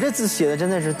觉得我这字写的真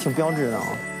的是挺标致的啊？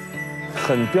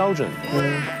很标准。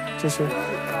这是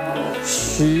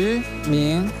徐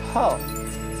明浩。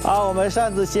好，我们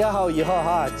扇子写好以后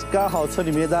哈，刚好村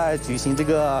里面在举行这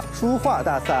个书画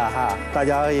大赛哈，大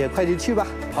家也快点去吧。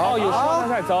好，有书画大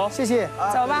赛，走，谢谢，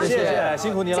走吧，谢谢，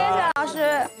辛苦你了，谢谢老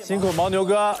师，辛苦牦牛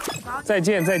哥，再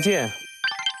见。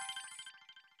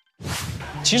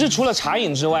其实除了茶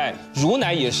饮之外，乳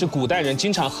奶也是古代人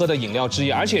经常喝的饮料之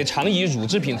一，而且常以乳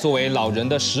制品作为老人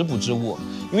的食补之物。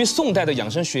因为宋代的养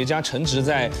生学家陈植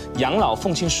在《养老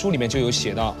奉亲书》里面就有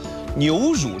写到，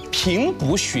牛乳平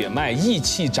补血脉，益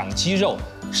气长肌肉，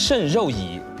胜肉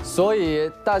矣。所以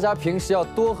大家平时要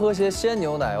多喝些鲜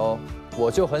牛奶哦。我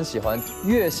就很喜欢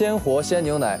越鲜活鲜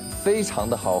牛奶，非常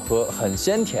的好喝，很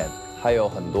鲜甜，还有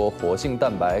很多活性蛋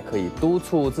白，可以督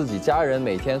促自己家人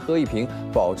每天喝1瓶，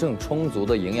保证充足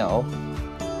的营养哦。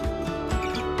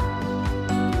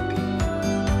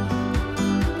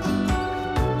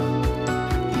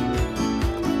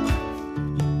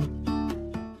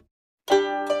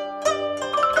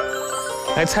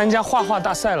来参加画画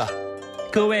大赛了。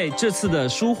各位，这次的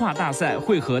书画大赛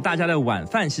会和大家的晚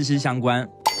饭息息相关。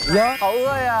呀，好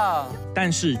饿呀！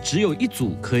但是只有一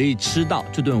组可以吃到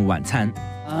这顿晚餐。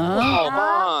好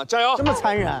吧，加油！这么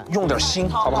残忍，用点心，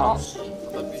好不好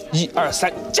？1、2、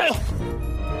3，加油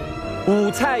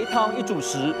！5菜1汤1主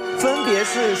食，分别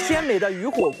是鲜美的鱼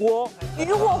火锅、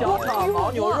小炒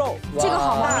牦牛肉、这个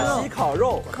好大溪烤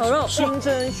肉、清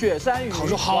蒸雪山鱼、烤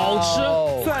肉好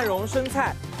吃，蒜蓉生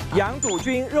菜、羊肚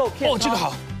菌肉片。哦，这个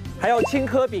好。还有青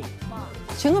稞饼。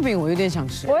青稞饼我有点想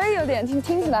吃，我也有点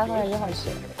听起来好像也好吃。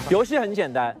游戏很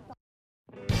简单，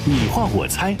你画我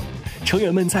猜。成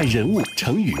员们在人物、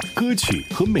成语、歌曲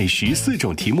和美食4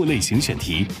种题目类型选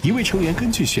题，1位成员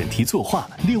根据选题作画，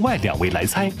另外2位来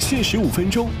猜，限时5分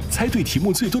钟，猜对题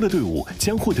目最多的队伍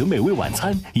将获得美味晚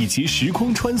餐以及时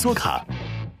空穿梭卡。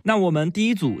那我们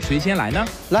第1组谁先来呢？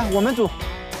来，我们组。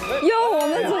我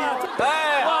们组。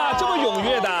哎，哇，这么踊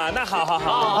跃的，那好。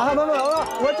啊，不，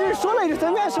我只是说了一句，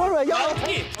随便说说。同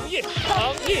意。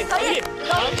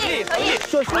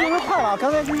说你们快了，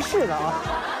刚才就是试的啊。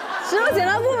石头剪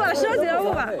刀布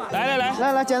吧。来，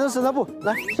剪刀石头布，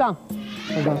来上。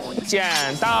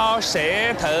剪刀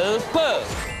石头布。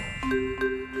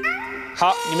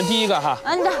好，你们第1个哈。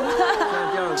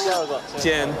第二个。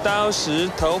剪刀石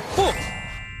头布。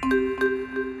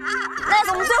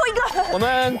那我们最后一个。我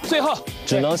们最后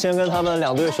只能先跟他们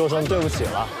2队说声对不起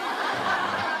了。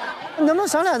能不能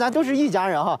想想，咱都是一家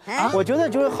人哈？我觉得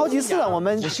就是好几次了，我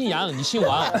们。我姓杨，你姓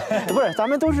王。不是，咱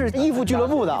们都是IF俱乐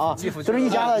部的啊，都是一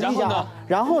家的一家。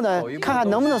然后呢，看看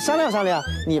能不能商量，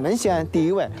你们先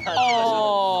第1位。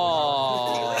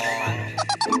哦。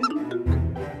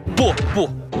不。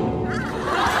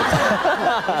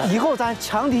以后咱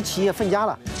强敌企业分家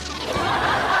了。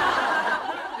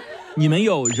你们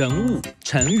有人物、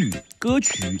成语、歌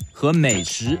曲和美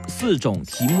食4种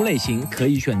题目类型可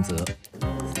以选择。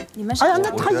你们哎呀，那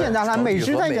太简单了，美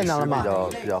食太简单了嘛，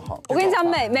比较好。我跟你讲，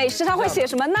美食它会写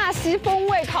什么纳西风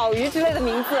味烤鱼之类的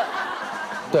名字。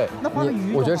对，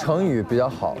我觉得成语比较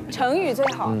好。成语最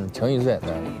好。成语最简单。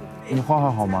你画画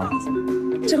好吗？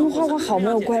这跟画画好没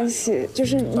有关系，就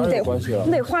是你得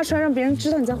画出来让别人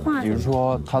知道你在画。比如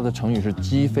说，它的成语是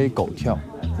鸡飞狗跳，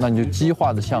那你就鸡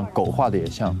画的像，狗画的也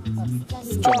像，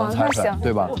就能猜出来，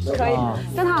对吧？可以，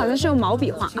但它好像是用毛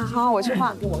笔画啊。好，我去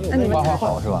画。那你们画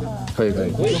好是吧？可以。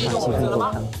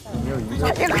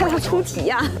要看他出题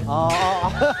呀。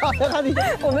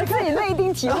我们自己内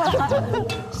定题目。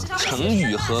成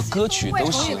语和歌曲都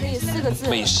行，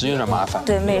美食有点麻烦。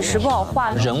对，美食不好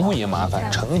画。人物也麻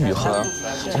烦，成语和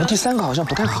我们第3个好像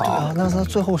不太好。那他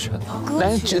最后选的。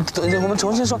来，我们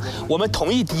重新说，我们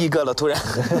同意第1个了，突然。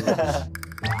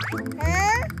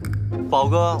宝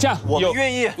哥，这样我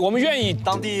们愿意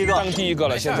当第一个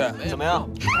了。现在怎么样？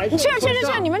你去，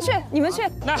你们去。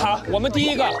那好，我们第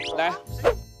1个来，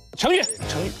成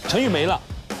语没了，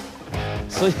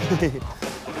所以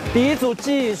第1组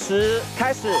计时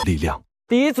开始。力量。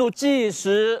第1组计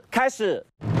时开始。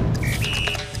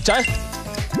整。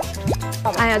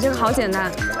哎呀，这个好简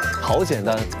单。好简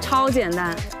单。超简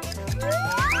单。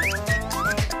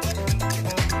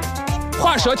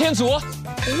画蛇添足。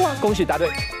哇，恭喜答对。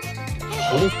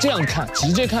我就这样看，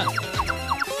直接看。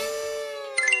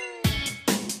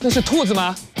那是兔子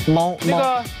吗？猫。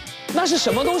那是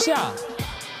什么东西啊？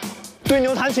对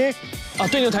牛弹琴。啊，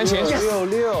对牛弹琴。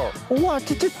6。哇，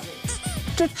这。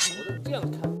这样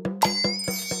看。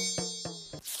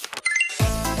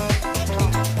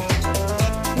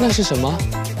那是什么？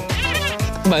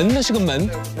门，那是个门。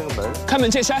开门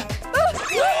见山。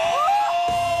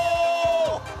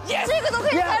这个都可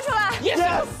以猜出来。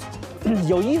Yes。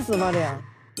有意思吗？这样。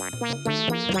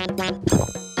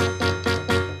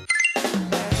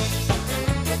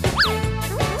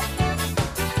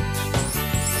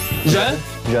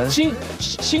人。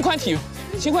心宽体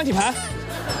盘。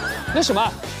那什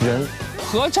么？人。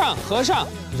和尚。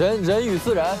人与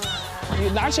自然。你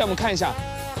拿起来我们看一下。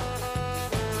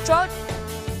主要。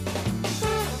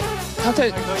他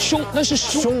在那是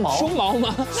胸毛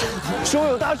吗？胸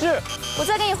有大志。我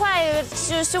再给你画一个，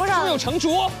是胸上。胸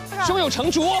有成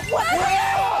竹。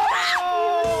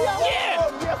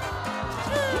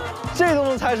这都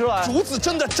能猜出来。竹子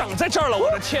真的长在这儿了，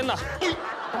我的天哪！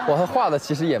哇，他画的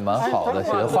其实也蛮好的，其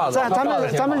实画的。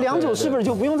咱们两组是不是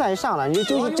就不用再上了？你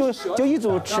就一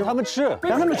组吃，他们吃，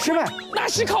让他们吃呗。纳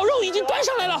西烤肉已经端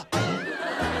上来了，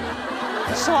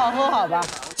吃好喝好吧。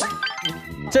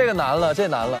这个难了，这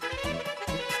难了。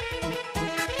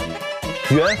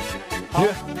圆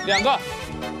2个，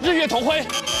日月同辉。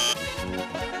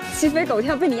鸡飞狗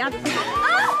跳被你压的。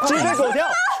鸡飞狗跳，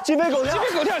鸡飞狗跳，鸡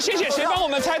飞狗跳，谢谢，谁帮我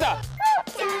们猜的？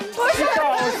不是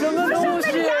搞什么东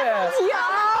西？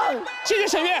谢谢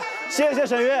沈月，谢谢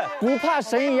沈月，不怕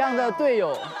神一样的队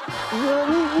友。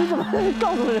你怎么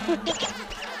告诉人？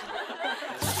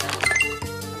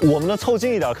我们能凑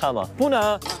近一点看吗？不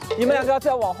能，你们两个要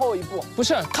再往后一步。不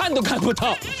是，看都看不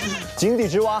到。井底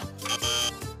之蛙。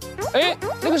哎，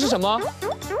那个是什么？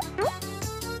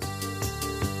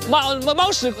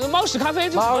猫屎咖啡，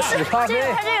猫屎咖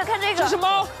啡。看这个，看这个。这是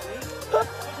猫。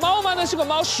猫吗？那是个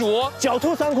猫。鼠。狡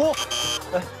兔三窟。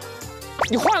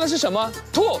你画的是什么？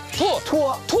兔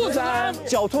子。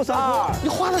狡兔三窟。你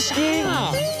画的啥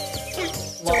呀？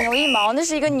九牛一毛，那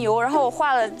是一个牛，然后我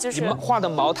画了就是。你们画的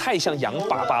毛太像羊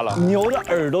粑粑了。牛的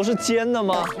耳朵是尖的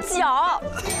吗？脚。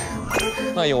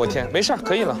哎呦我天，没事，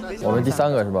可以了。我们第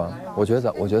3个是吧？我觉得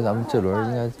咱们这轮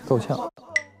应该够呛。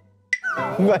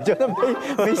我觉得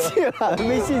没戏了，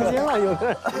没信心了，有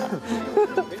的。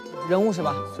人物是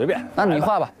吧？随便。那你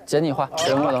画吧，姐你画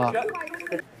人物的话。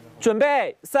准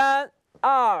备，3、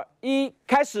2、1，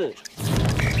开始。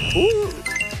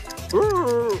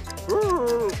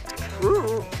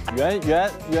圆，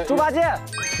猪八戒，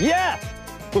耶！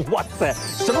哇塞，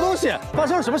什么东西？发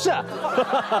生了什么事？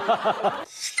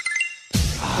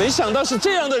没想到是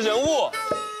这样的人物。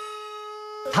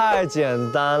太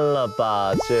简单了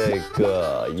吧，这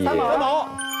个也。三毛。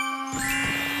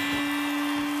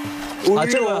啊，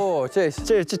这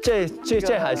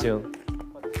还行。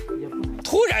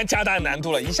突然加大难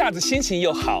度了，一下子心情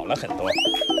又好了很多。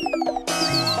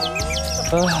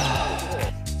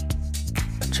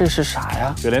这是啥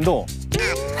呀？雪莲洞。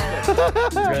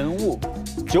人物。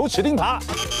9齿钉耙。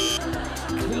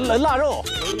腊肉。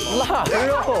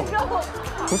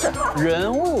不是人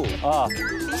物啊。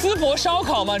淄博烧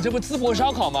烤吗？这不淄博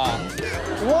烧烤吗？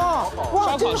哇，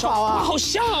烧烤啊！好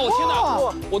像啊！我天哪，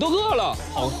我都饿了，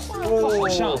好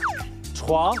像。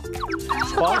床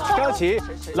飘起，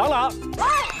朗。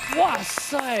哇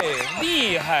塞，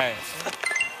厉害！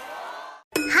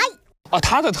啊，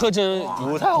他的特征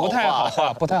不太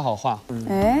好画。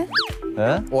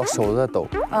我手在抖。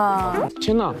啊！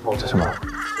天哪，这什么？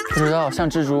不知道，像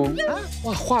蜘蛛。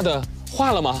哇，画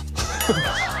了吗？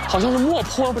好像是墨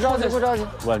坡，不着急。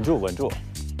稳住。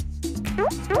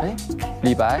哎，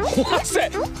李白。哇塞，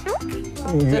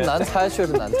这难猜，确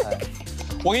实难猜。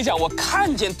我跟你讲，我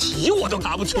看见题我都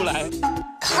答不出来，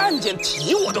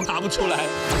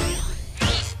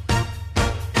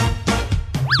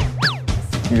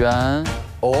圆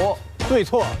对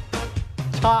错，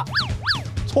差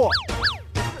错。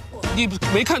你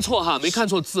没看错哈，没看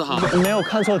错字哈，没有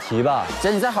看错题吧？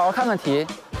姐，你再好好看看题。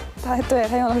他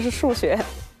用的是数学。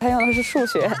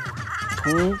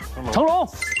成龙。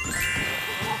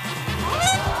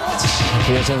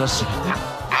沈月真的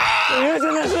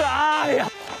是，哎呀！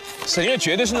沈月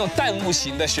绝对是那种弹幕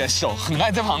型的选手，很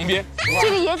爱在旁边。这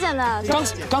个也简单。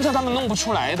刚才他们弄不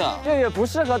出来的。月月不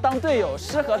适合当队友，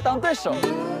适合当对手。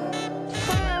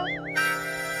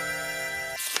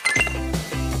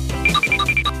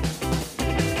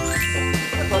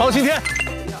包青天。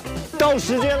到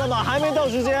时间了吗？还没到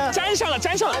时间。粘上了。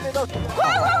快！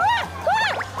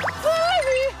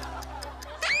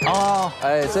哦，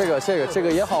哎，这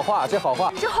个也好画，这好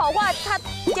画。这好画，它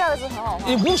第2个字很好画。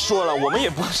你不说了，我们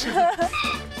也不是。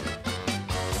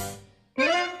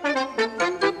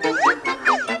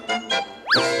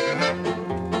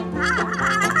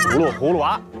葫芦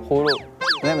娃。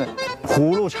没。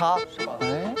葫芦叉。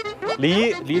哎，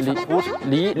梨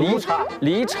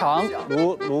长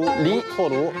错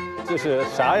炉，这是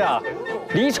啥呀？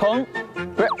李成。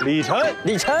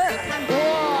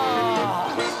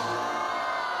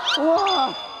哇！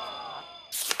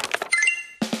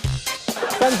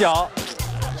三角，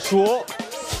鼠，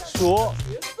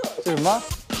这什么？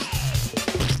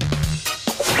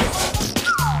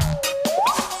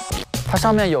它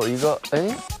上面有一个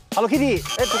Hello Kitty，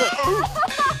 哎，不对。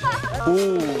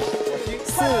5、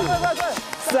4、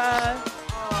3、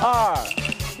2、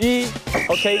1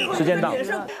 ，OK， 时间到。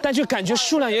但就感觉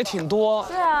数量也挺多。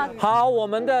是啊。好，我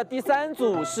们的第3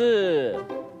组是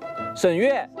沈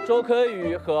月、周柯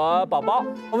宇和宝宝。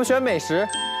我们选美食。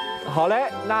好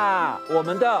嘞，那我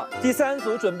们的第3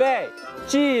组准备，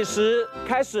计时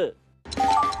开始。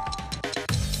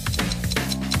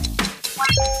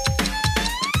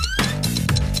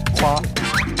花。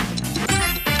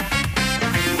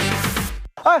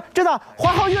哎，真的，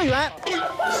花好月圆。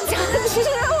食物，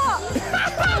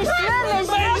美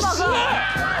食，宝哥。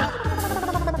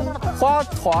花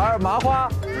团儿、麻花，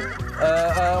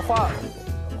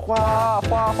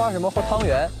花什么？花汤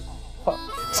圆，花。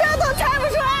这都猜不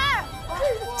出来，这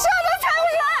都猜不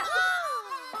出来。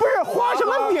不是花什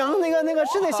么饼？那个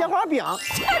是那鲜花饼，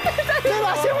对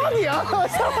吧？鲜花饼，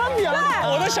鲜花饼。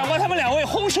我都想把他们2位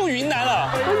轰出云南了。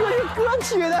哎呦，是歌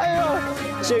曲的，哎呦，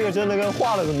这个真的跟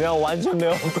画的怎么样完全没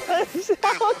有关系。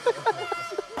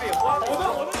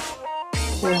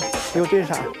哎呦，这是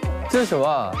啥？这是什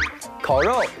么？烤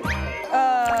肉。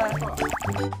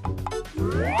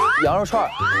羊肉串，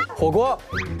火锅。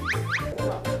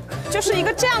就是一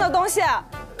个这样的东西，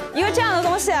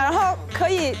然后可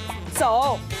以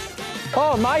走。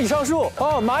哦，蚂蚁上树。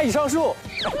哦，蚂蚁上树。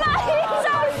蚂蚁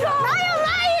上树？哪有蚂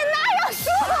蚁？哪有树？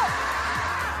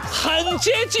很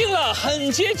接近了，很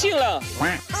接近了。过。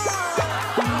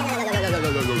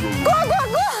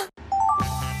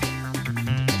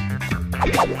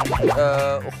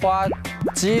花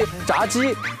鸡，炸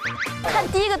鸡。看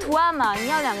第一个图案嘛，你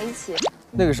要2个一起。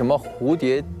那个什么蝴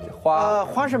蝶花，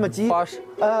花什么鸡？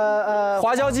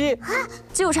花椒鸡，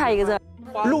就差1个字。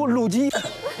卤鸡。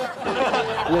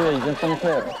月月已经崩溃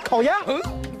了。烤鸭。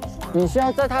你需要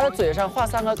在他的嘴上画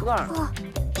3个杠。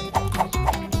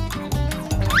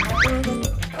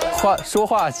说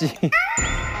话鸡。说话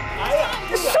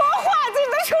鸡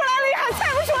都出来了，你还猜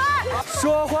不出来？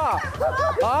说话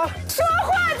啊！说话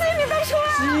鸡你都出来了。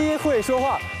鸡会说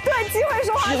话。对，鸡会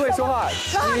说话。鸡会说话。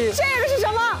然后这个是什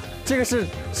么？这个是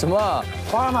什么？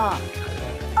花吗？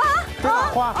对吧？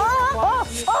花。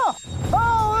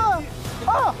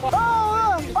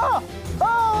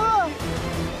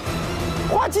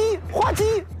花鸡。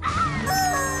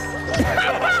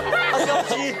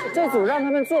这组让他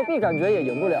们作弊，感觉也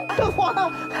赢不了。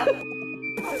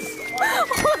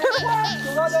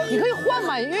你可以换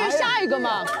嘛，因为下一个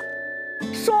嘛。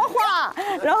说话，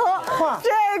然后这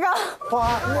个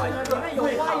花。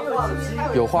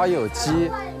有花也有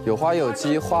鸡，有花也有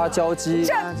鸡，花椒鸡。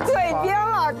这嘴边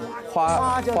了。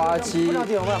花鸡，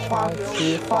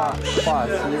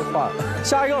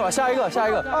下一个吧，下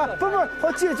一个。啊，不是，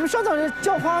我记得就上场是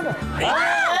叫花的。对吧？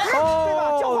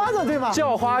叫花的对吗？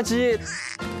叫花鸡。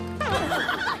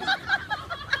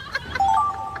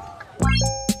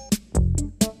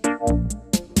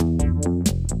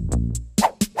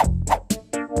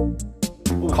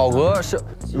烤鹅是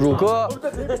乳鸽，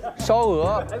烧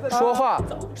鹅，说话，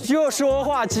又说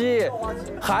话鸡，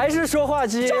还是说话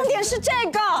鸡。重点是这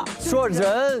个。说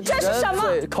人，这是什么？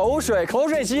口水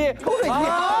鸡。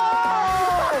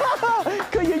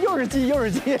可以，又是鸡。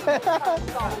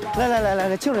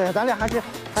来，庆祝一下，咱俩还是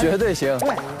绝对行。对。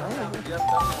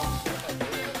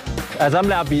哎，咱们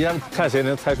俩比，看谁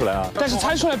能猜出来啊？但是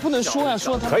猜出来不能说呀，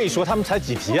说他可以说他们猜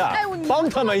几题啊？帮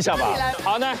他们一下吧。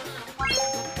好的。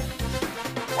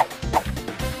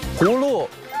葫芦，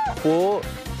我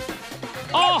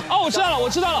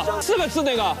知道了，4个字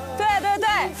那个。对。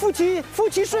夫妻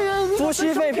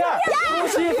肺片。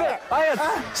哎呀，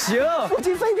行。夫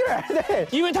妻肺片，对。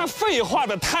因为他废话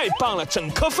的太棒了，整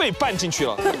颗肺拌进去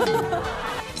了。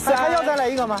还要再来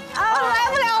一个吗？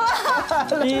来不了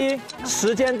了。1，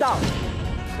时间到。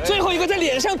最后一个在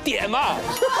脸上点嘛，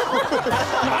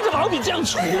拿着毛笔这样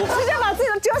杵，直接把自己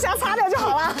的遮瑕擦掉就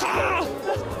好了。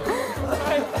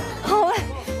好累，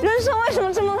人生为什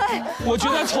么这么累？我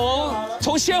觉得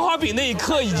从鲜花饼那一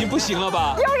刻已经不行了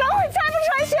吧？有人会猜不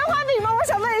出来鲜花饼吗？我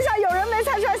想问一下，有人没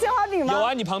猜出来鲜花饼吗？有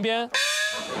啊，你旁边。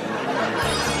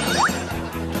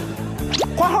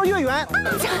花好月圆。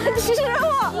食物，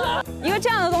一个这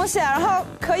样的东西，然后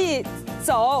可以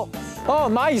走。哦，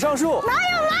蚂蚁上树。哪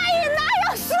有蚂蚁？哪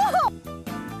有树？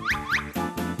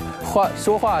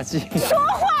说话鸡。说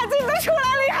话鸡都出来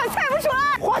了，你还猜不出来？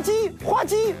花鸡。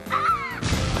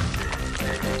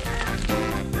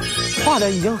画的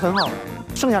已经很好了，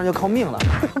剩下的就靠命了。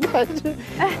感觉。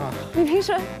哎，你平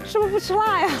时是不是不吃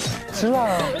辣呀？吃辣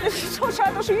啊。说出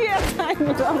来都是粤菜，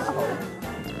你知道吗？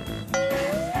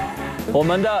我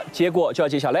们的结果就要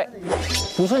揭晓嘞，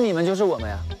不是你们就是我们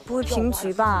呀。不会平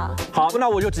局吧？好，那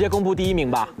我就直接公布第1名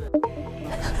吧。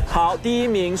好，第1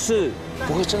名是。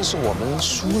不会真是我们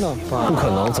输了吧？不可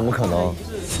能，怎么可能？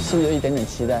是不是有一点点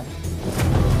期待？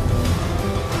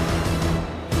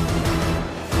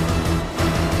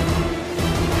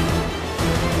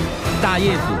大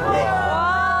叶组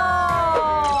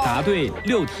答对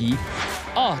6题。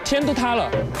天都塌了。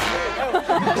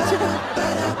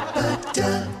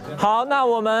好，那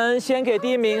我们先给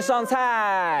第1名上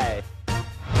菜。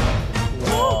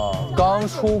哇，刚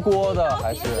出锅的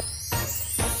还是？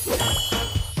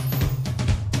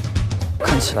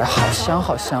看起来好香，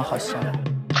好香，好香。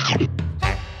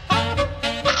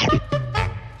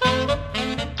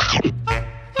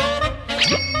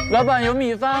老板有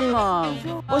米饭吗？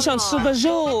我想吃个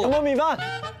肉。有没有米饭？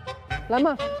来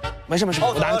嘛。没事，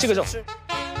我拿这个肉。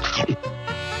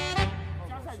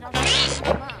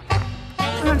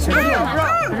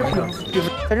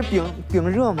它是饼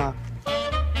热吗？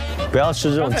不要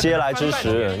吃这种嗟来之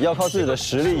食，要靠自己的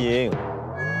实力赢。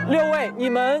 6位，你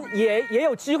们也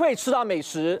有机会吃到美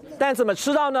食，但怎么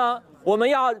吃到呢？我们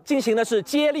要进行的是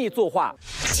接力作画。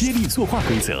接力作画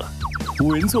规则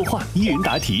：5人作画，1人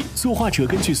答题，作画者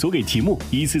根据所给题目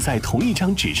依次在同一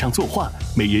张纸上作画，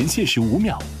每人限时5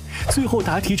秒。最后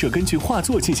答题者根据画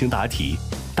作进行答题，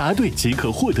答对即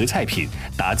可获得菜品，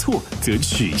答错则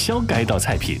取消该道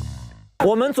菜品。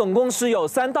 我们总共是有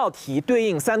3道题，对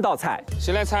应3道菜。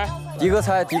谁来猜？迪哥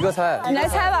猜。你来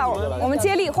猜吧，我们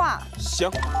接力画。行。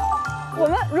我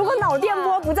们如果脑电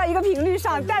波不在一个频率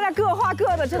上，大家各画各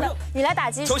的，真的。你来打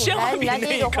基础，你来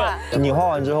第一个画。你画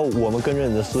完之后，我们跟着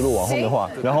你的思路往后面画，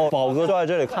然后宝哥坐在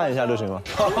这里看一下就行了。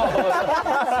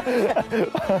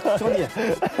兄弟，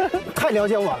太了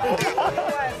解我了。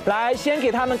来，先给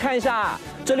他们看一下。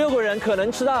 这6个人可能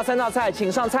吃到3道菜，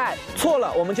请上菜。错了，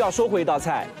我们就要收回一道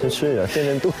菜。先吃一点，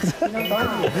垫肚子。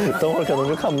等会儿可能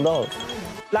就看不到了。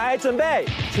来，准备，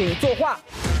请作画。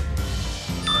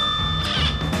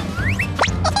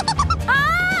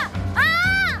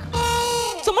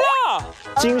怎么了？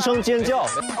惊声尖叫。我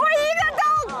一个都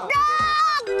干。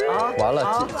完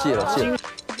了，记了。你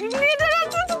这个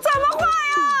怎么画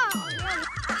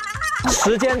呀？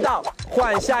时间到，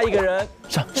换下一个人。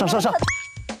上。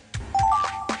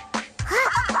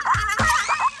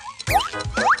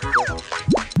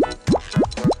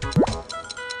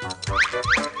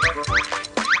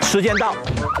时间到，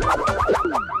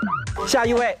下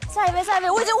一位，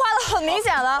我已经画得很明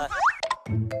显了。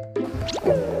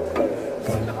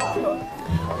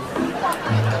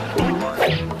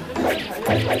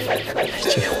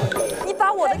你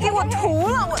把我的给我涂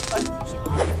了，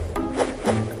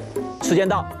时间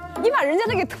到，你把人家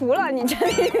的给涂了，你这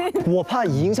里。我怕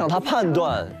影响他判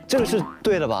断，这个是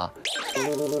对的吧？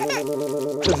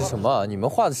这是什么？你们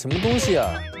画的什么东西啊？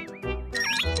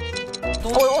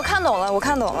 我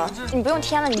看懂了，你不用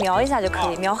添了，你描一下就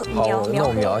可以，描。那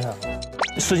我描一下。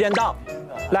时间到，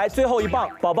来最后一棒，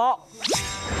宝宝。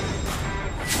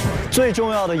最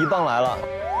重要的一棒来了。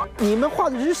你们画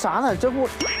的是啥呢？这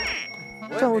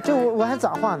我还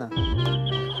咋画呢？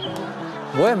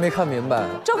我也没看明白。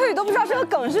周柯宇都不知道这个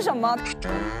梗是什么。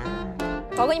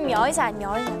宝哥，你描一下。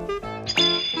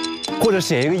或者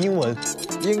写一个英文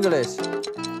 ，English。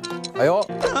哎呦。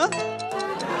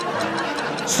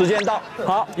 时间到，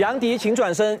好，杨迪，请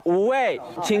转身。5位，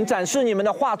请展示你们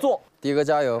的画作。迪哥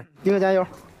加油！迪哥加油！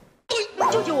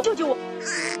救救我！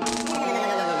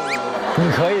你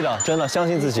可以的，真的，相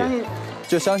信自己，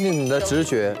就相信你的直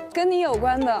觉。跟你有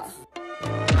关的。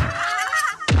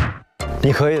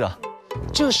你可以的。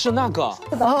就是那个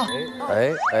啊！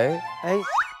哎，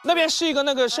那边是一个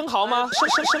那个生蚝吗？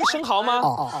生蚝吗？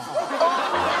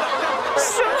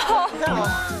生蚝。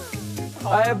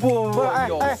 哎不，哎，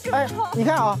你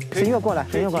看啊，沈月过来，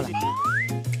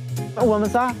我们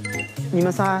仨，你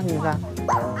们仨，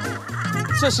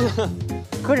这是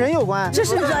和人有关，这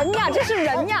是人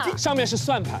呀，上面是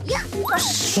算盘，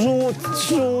输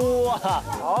啊！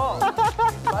好，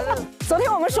昨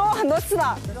天我们说过很多次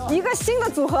了，一个新的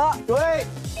组合，对，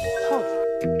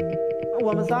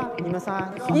我们仨，你们仨，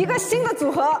一个新的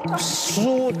组合，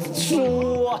输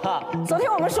啊！昨天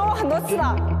我们说过很多次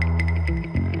了。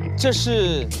 这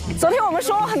是昨天我们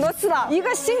说过很多次了，一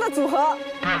个新的组合。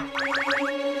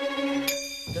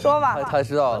说吧，他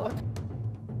知道了。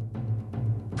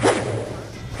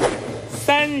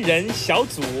 3人小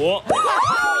组。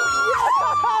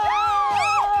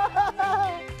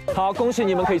好，恭喜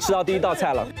你们可以吃到第1道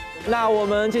菜了。那我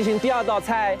们进行第2道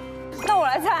菜。那我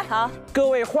来猜。好，各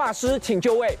位画师请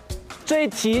就位。这一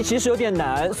题其实有点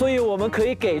难，所以我们可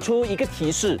以给出一个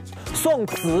提示：宋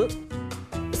词。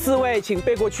 4位请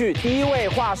背过去。第1位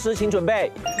画师，请准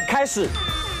备，开始。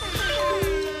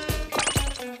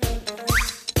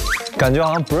感觉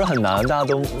好像不是很难，大家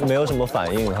都没有什么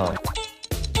反应哈。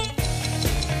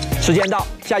时间到，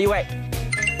下一位。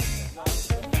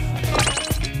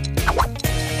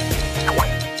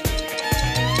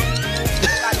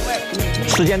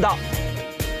时间到，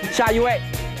下一位。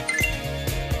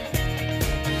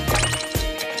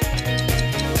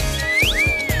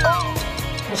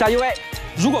下一位。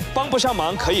 如果帮不上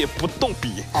忙，可以不动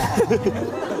笔。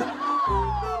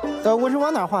我是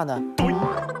往哪画的？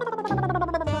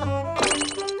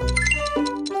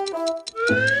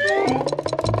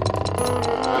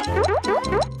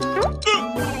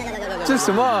这是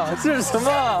什么？这是什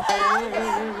么？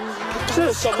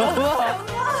这是什么？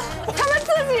他们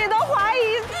自己都怀疑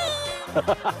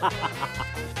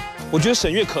我觉得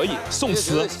沈月可以，宋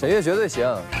词，沈月绝对行。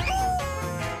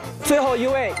最后一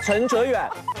位陈哲远，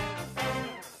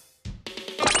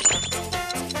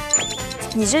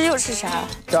你这又是啥？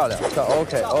漂亮，这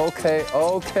OK，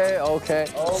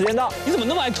 时间到。你怎么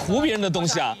那么爱涂别人的东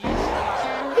西啊？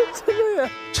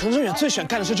陈哲远最喜欢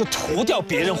干的事就涂掉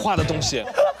别人画的东西。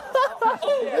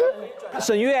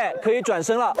沈月可以转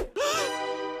身了。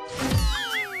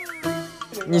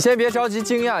你先别着急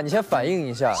惊讶，你先反应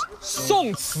一下。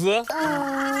宋词。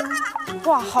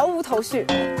哇，毫无头绪。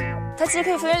它其实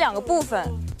可以分为2个部分。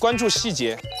关注细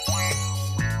节。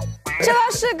这个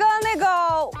是跟那个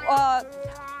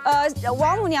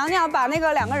王母娘娘把那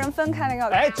个2个人分开那个。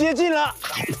哎，接近了。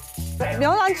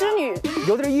牛郎织女。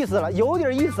有点意思了，有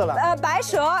点意思了。白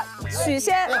蛇许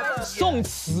仙。宋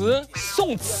词。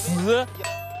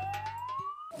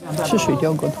是水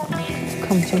调歌团，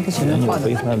看不清他前面画的。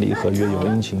悲欢离合，月有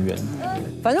阴晴圆。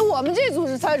反正我们这组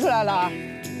是猜出来了。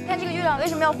你看这个月亮为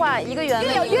什么要画一个圆？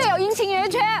月有阴晴圆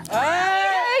缺。哎，阴晴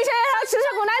圆缺，驰骋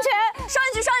古难全。上一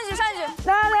句。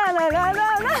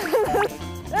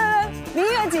明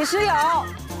月几时有？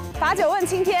把酒问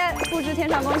青天。不知天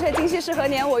上宫阙，今夕是何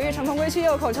年？我欲乘风归去，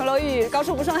又恐琼楼玉宇，高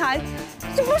处不胜寒。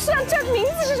这不是，这名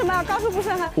字是什么？高处不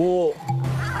胜寒。 5、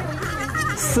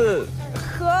4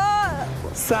和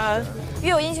3。月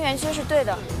有阴晴圆缺是对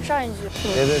的，上一句。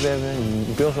别，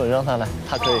你不用说，你让他来，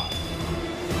他可以。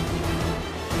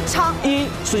唱1，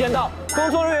时间到，工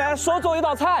作人员收走一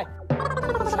道菜。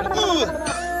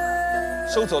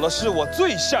收走了是我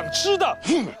最想吃的。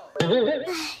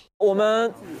我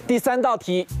们第3道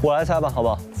题，我来猜吧，好不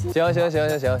好？行。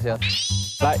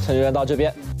来，成员到这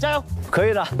边，加油！可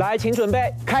以的。来，请准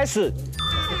备，开始。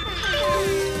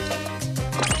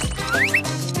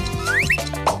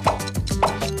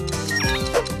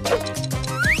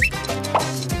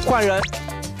换人。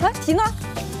来，题呢？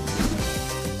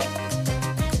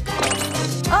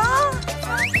啊！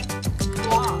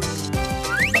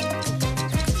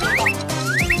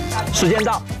时间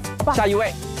到，下一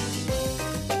位。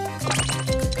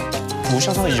不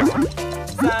像他的牙。3、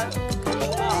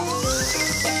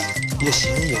也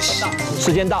行。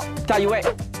时间到，下一位。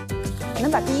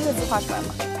能把第1个字画出来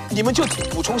吗？你们就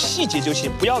补充细节就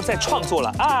行，不要再创作了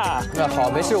啊。那好，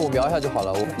没事，我描一下就好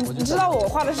了。你知道我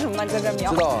画的是什么吗？你在这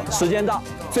描。知道。时间到，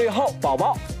最后宝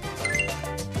宝。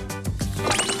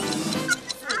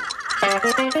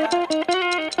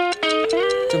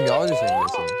就描就行也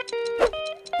行。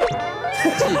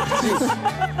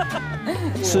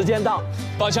时间到，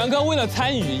宝强哥为了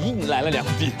参与硬来了2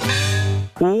笔。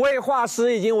5位画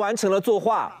师已经完成了作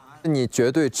画。你绝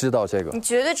对知道这个。你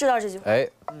绝对知道这句话。哎。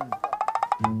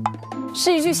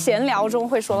是一句闲聊中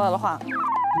会说到的话。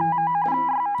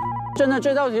真的，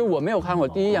这道题我没有看过，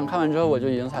第一眼看完之后我就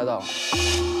已经猜到了。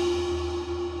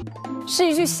是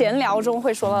一句闲聊中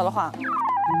会说到的话。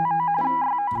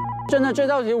真的，这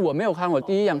道题我没有看过，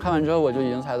第一眼看完之后我就已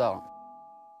经猜到了。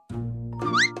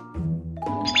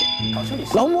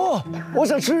老母，我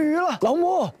想吃鱼了。老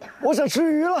母，我想吃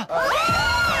鱼了。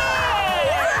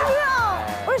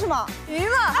为什么？鱼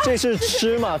嘛。这是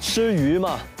吃嘛，吃鱼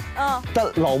嘛。但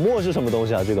老莫是什么东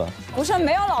西啊？这个不是，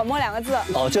没有老莫2个字。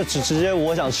哦，就直接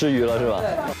我想吃鱼了是吧？对，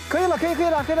可以了，可以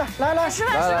了，来吃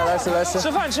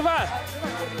饭。吃饭。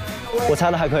我猜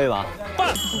的还可以吧？棒！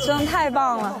真的太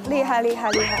棒了，厉害。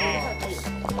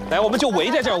来，我们就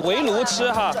围在这儿围炉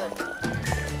吃哈。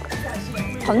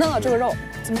好嫩啊，这个肉，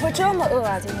怎么会这么饿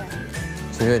啊？今天。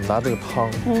沈月，你拿这个汤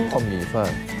泡米饭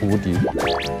无敌。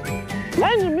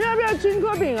哎，你们要不要青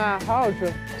稞饼啊？好好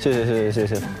吃。谢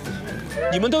谢。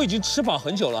你们都已经吃饱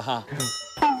很久了哈。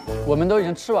我们都已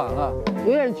经吃完了，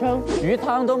有点撑，鱼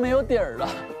汤都没有底儿了。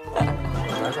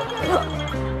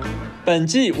本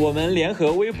季我们联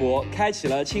合微博开启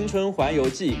了青春环游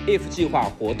记 IF 计划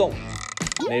活动，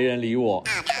没人理我。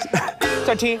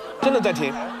在听，真的在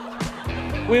听。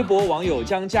微博网友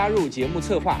将加入节目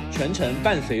策划，全程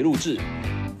伴随录制。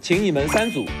请你们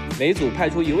3组，每组派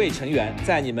出1位成员，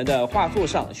在你们的画作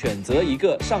上选择一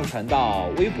个上传到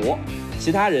微博，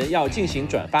其他人要进行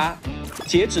转发。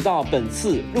截止到本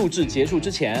次录制结束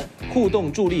之前，互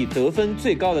动助力得分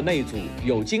最高的那一组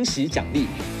有惊喜奖励。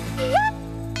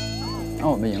那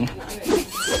我们赢了，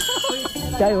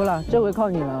加油了，这回靠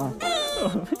你了啊！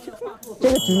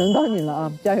这个只能靠你了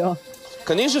啊，加油！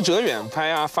肯定是哲远拍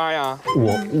呀发呀。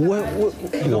我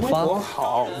发。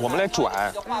好，我们来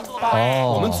转。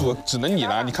哦。我们组只能你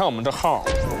了，你看我们这号。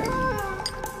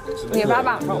你发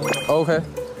吧。OK，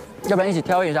 要不然一起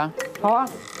挑一张。好啊。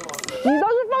你倒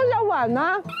是放下碗呢。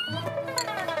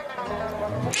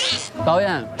导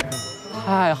演，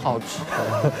太好吃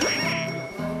了。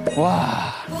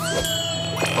哇！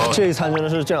这一餐真的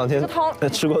是这2天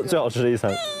吃过最好吃的一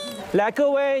餐。来，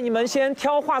各位，你们先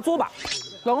挑画作吧。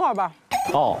等会儿吧。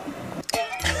哦。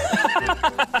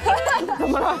怎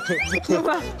么了？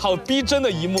好逼真的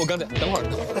一幕，刚才等会儿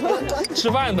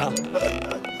吃饭呢。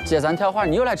姐，咱挑画，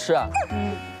你又来吃啊？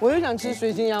我又想吃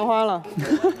水晶杨花了。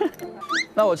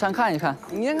那我先看一看。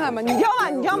你先看吧，你挑吧，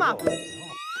你挑嘛。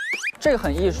这个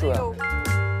很艺术呀。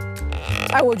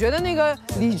哎，我觉得那个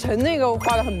李晨那个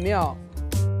画的很妙，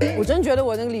我真觉得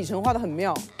我那个李晨画的很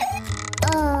妙。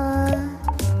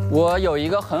我有一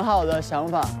个很好的想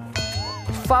法，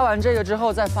发完这个之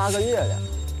后再发个月亮。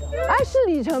哎，是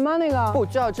李晨吗？那个不，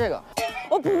就要这个。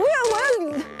我不要，我要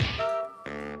李。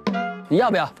你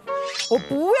要不要？我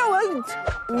不要，我要李。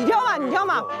你挑吧，你挑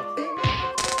吧。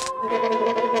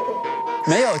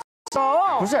没有。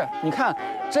不是，你看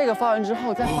这个发完之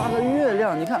后再发个月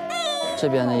亮，你看这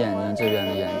边的眼睛，这边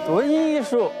的眼睛，多艺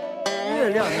术！月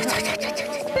亮，你看，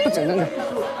不整，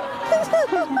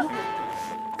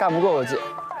干不过我姐。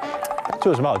这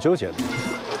有什么好纠结的？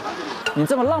你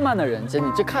这么浪漫的人，姐，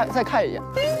你再看一眼。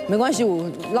没关系，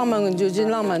我浪漫就真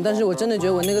浪漫，但是我真的觉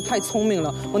得我那个太聪明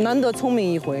了，我难得聪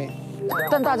明一回。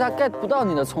但大家 get 不到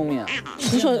你的聪明啊！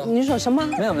你说什么？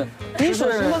没有。你说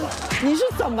什么？你是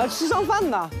怎么吃上饭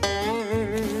的？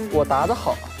我答得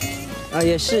好。啊，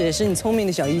也是你聪明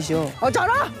的小一休。哦，找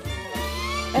着了。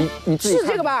你自己是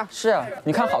这个吧？是啊，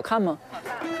你看好看吗？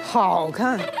好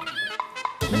看。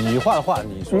你画的画，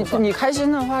你开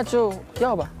心的话就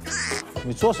要吧。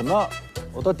你说什么，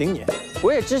我都顶你。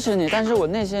我也支持你，但是我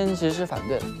内心其实是反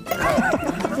对的。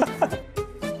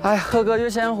哎，喝个月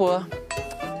鲜活，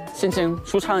心情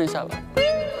舒畅一下吧。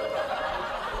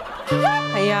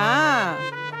哎呀，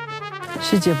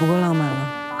师姐不够浪漫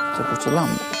了。这不是浪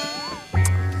漫，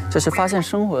这是发现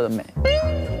生活的美。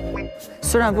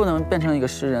虽然不能变成一个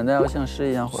诗人，但要像诗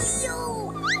一样活着。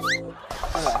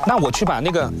那我去把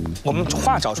那个我们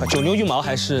画找出来，九牛一毛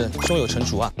还是胸有成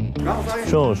竹啊？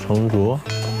胸有成竹。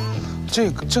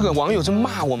这个网友真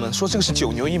骂我们说这个是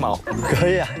九牛一毛。可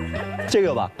以啊，这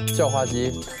个吧。叫花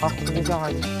鸡。好，你叫花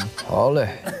鸡。好嘞，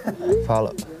发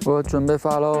了。我准备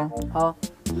发喽。好。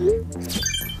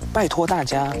拜托大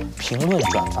家评论、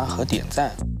转发和点赞。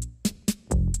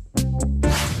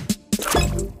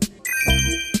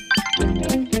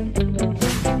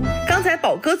刚才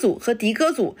宝哥组和迪哥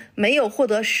组没有获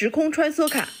得时空穿梭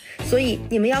卡，所以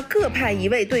你们要各派一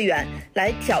位队员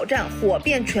来挑战火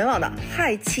遍全网的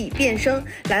氦气变声，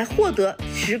来获得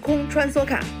时空穿梭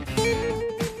卡。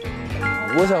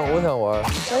我想玩。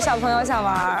有小朋友想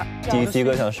玩。第一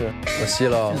个想试。我吸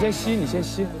了。你先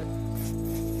吸。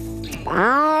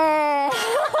哎，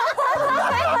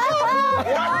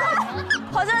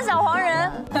好像小黄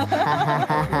人。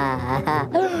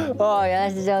哦，原来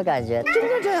是这种感觉。真的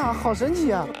这样，好神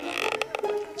奇啊！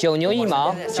九牛一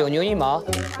毛，九牛一毛。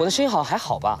我的声音还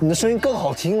好吧？你的声音更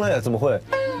好听了呀？怎么会？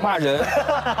骂人。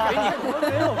给你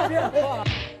没有变化。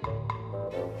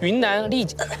云南丽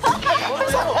江。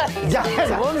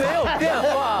怎么没有变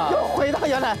化？又回到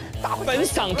原来。本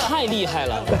嗓太厉害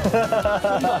了。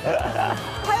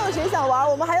还有谁想玩？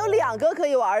我们还有2个可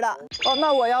以玩的。哦，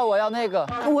那我要那个。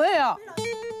我也要。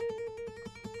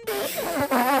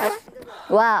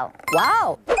哇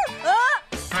哦！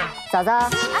嫂嫂，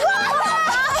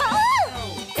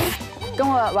跟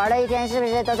我玩了一天，是不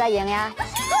是都在赢呀？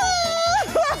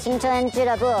青春俱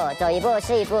乐部，走一步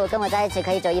是一步，跟我在一起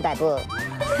可以走100步。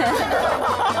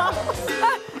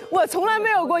我从来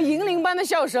没有过银铃般的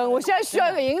笑声，我现在需要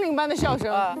一个银铃般的笑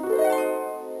声。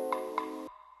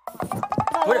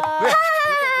不是，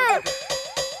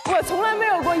我从来没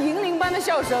有过银铃般的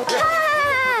笑声。天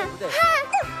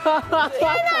哪！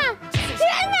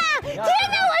我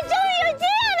终于有这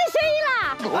样的声音了！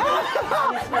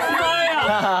妈呀！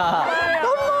都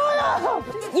懵了！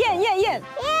燕！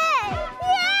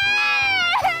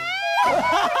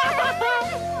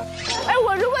哎，我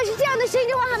如果是这样的声音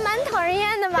的话，还蛮讨人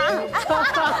厌的嘛。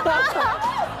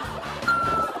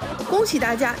恭喜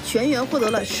大家全员获得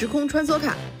了时空穿梭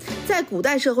卡。在古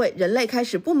代社会，人类开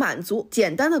始不满足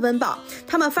简单的温饱，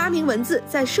他们发明文字，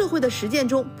在社会的实践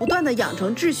中不断的养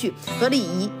成秩序和礼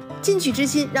仪。进取之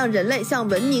心让人类向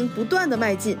文明不断的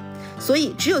迈进，所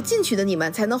以只有进取的你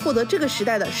们才能获得这个时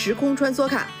代的时空穿梭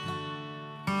卡。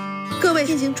各位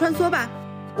进行穿梭吧，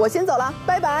我先走了，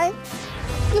拜拜，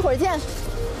一会儿见。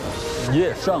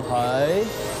耶，上海，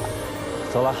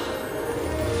走了。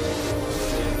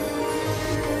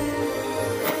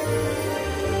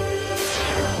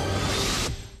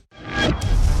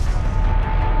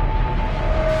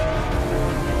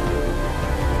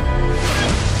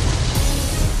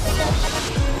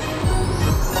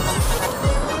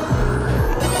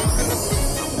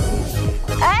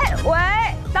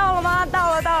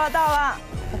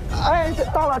哎，这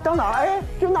到了，到哪儿？哎，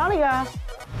这哪里呀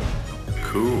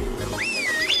？Cool。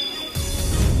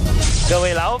各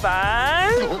位老板，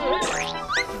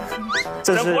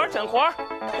整活整活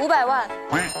，500万，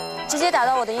直接打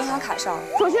到我的银行卡上。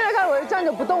从现在开始我就站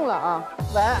着不动了啊！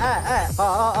喂，哎，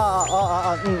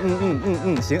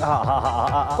行，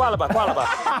好，挂了吧，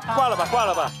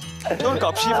都是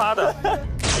搞批发的。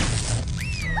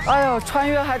哎呦，穿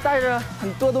越还带着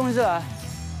很多东西来，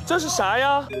这是啥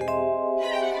呀？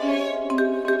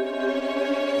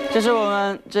这是我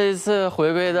们这一次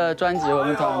回归的专辑，我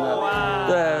们团的。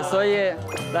对，所以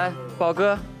来，宝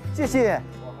哥，谢谢，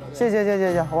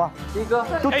好吧。一哥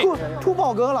都吐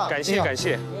宝哥了，感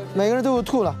谢，每个人都有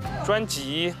吐了。专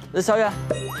辑，小远，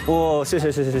哦，谢谢，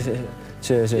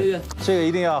这个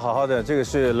一定要好好的，这个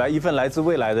是一份来自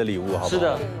未来的礼物，好不好？是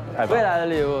的，未来的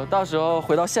礼物，到时候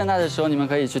回到现代的时候，你们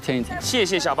可以去听一听。谢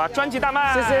谢小八，专辑大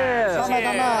卖，谢谢，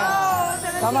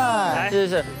大卖，谢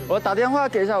谢，我打电话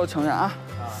给一下我成员啊。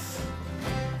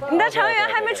你的成员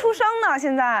还没出生呢，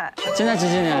现在几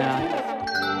几年呀？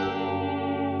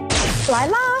来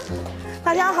啦，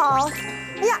大家好。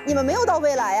哎呀，你们没有到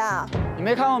未来呀？你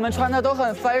没看我们穿的都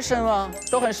很 fashion 吗？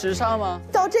都很时尚吗？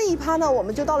到这一趴呢，我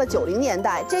们就到了90年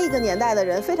代。这个年代的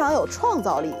人非常有创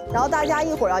造力。然后大家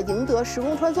一会儿要赢得时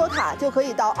空穿梭卡，就可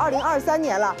以到2023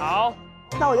年了。好，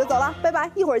那我就走了，拜拜，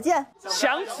一会儿见。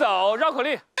想走，绕口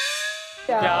令。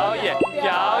表演。会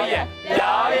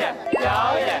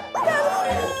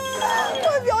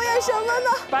表演什么呢？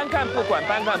班干部管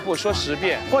班干部说10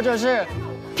遍，或者是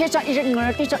天上一只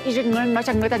鹅，地上一只鹅，马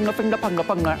上鹅，蛋鹅，分个胖个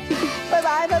胖鹅。拜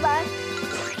拜。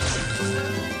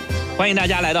欢迎大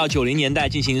家来到90年代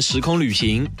进行时空旅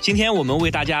行。今天我们为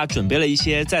大家准备了一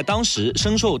些在当时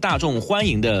深受大众欢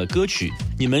迎的歌曲，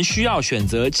你们需要选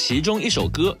择其中一首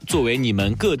歌作为你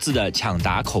们各自的抢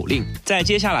答口令，在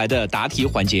接下来的答题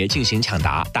环节进行抢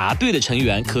答，答对的成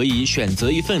员可以选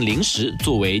择一份零食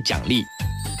作为奖励。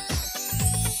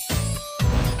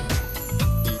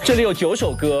这里有9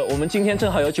首歌，我们今天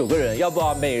正好有9个人，要不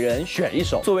要每人选一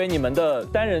首作为你们的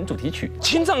单人主题曲？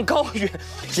青藏高原，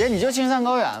姐你就青藏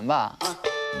高原吧，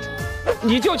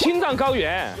你就青藏高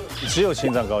原，只有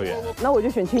青藏高原。那我就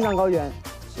选青藏高原。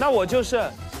那我就是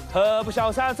何不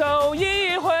潇洒走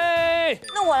一回。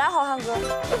那我来好汉歌。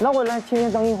那我来天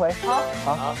天等一回。好，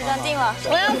就这样定了。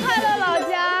我要快乐老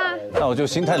家。那我就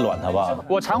心太软，好不好？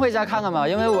我常回家看看吧，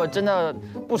因为我真的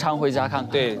不常回家看看。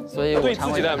对，所以我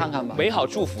常回家看看吧。美好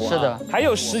祝福。是的。还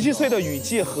有17岁的雨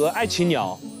季和爱情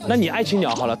鸟，那你爱情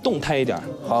鸟好了，动态一点。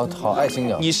好，爱情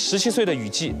鸟。你17岁的雨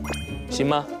季，行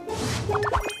吗？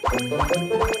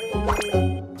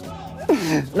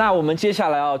那我们接下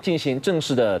来要进行正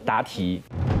式的答题，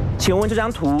请问这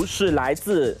张图是来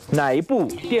自哪一部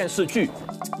电视剧？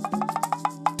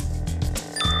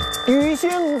雨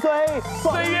行岁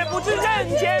月不知人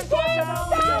间多少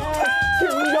年，情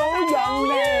有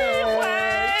缘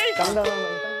呢。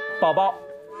宝宝，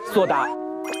作答。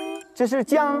这是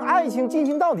将爱情进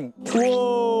行到底。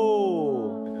哦，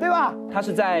对吧？它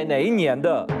是在哪一年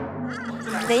的？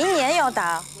哪一年要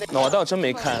答？那我倒真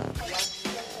没看。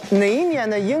哪一年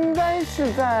的？应该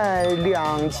是在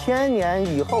2000年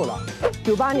以后了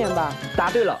，98年吧。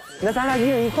答对了，那咱俩一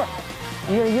人一块儿，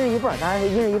一人一半，咱俩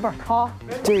一人一半。好，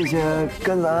这些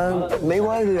跟咱没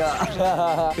关系啊。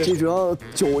这主要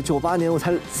98年我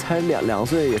才2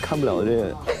岁，也看不了这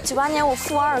个。98年我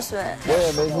负2岁。我也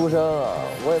没出生啊，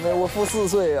我负4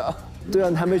岁啊。对啊，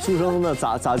你还没出生呢，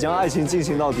咋将爱情进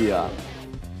行到底啊？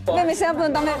妹妹现在不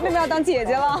能当妹妹要当姐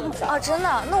姐了。啊，真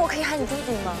的？那我可以喊你弟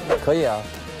弟吗？可以啊，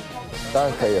当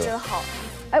然可以了。真好。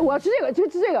哎，我要吃这个，就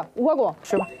吃这个无花果，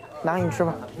吃吧，拿给你吃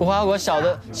吧。无花果小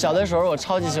的时候我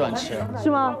超级喜欢吃。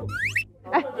是吗？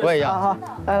哎，我也要。好，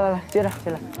来，接着。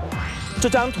这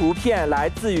张图片来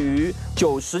自于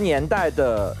90年代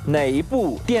的哪一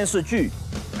部电视剧，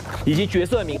以及角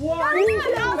色名？一起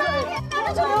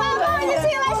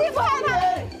来幸福海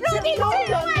滩，入地去买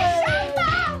山吧。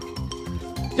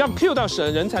要 Q 到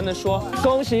沈人才能说。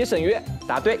恭喜沈月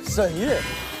答对。沈月，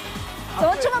怎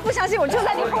么这么不相信我？就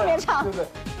在你后面唱。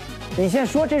你先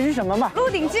说这是什么吧？《鹿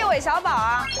鼎记》韦小宝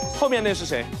啊。后面那是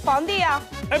谁？皇帝啊。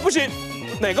哎，不行，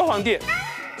哪个皇帝？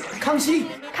康熙。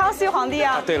康熙皇帝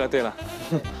啊。对了，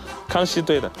康熙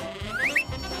对的。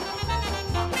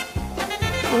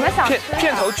你们想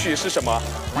片头曲是什么？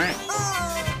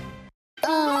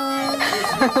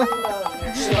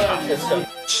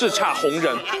叱咤红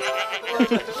人。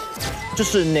这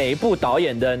是哪一部导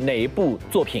演的哪一部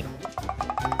作品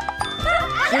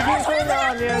？17岁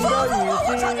那年的雨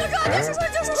季。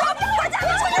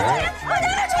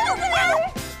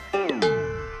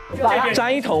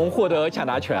张一彤获得抢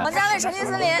答权。王家卫《重庆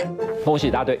森林》。恭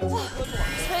喜答对。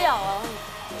缺氧了。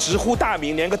直呼大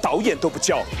名，连个导演都不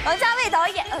叫。王家卫导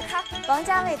演，咔，王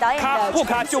家卫导演的不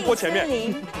咔就播前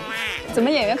面。怎么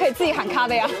演员可以自己喊咔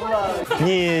的呀？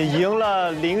你赢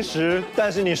了零食，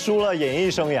但是你输了演艺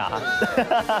生涯。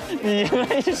你赢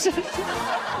了一生。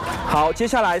好，接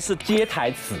下来是接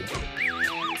台词。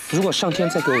如果上天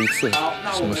再给我一次，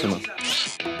什么？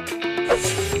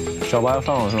小白要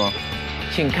上了是吗？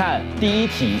请看第一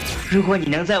题。如果你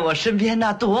能在我身边，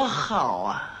那多好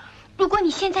啊！如果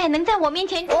你现在能在我面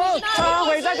前出现，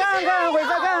回再看看，回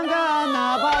再看看，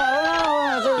哪怕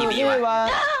我这一晚，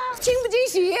惊不惊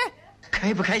喜？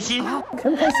开不开心？开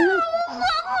不开心？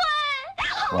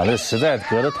哇，这实在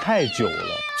隔得太久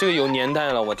了，这个有年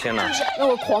代了，我天哪！那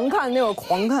我狂看，那我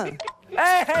狂看。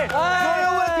哎，所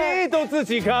有问题都自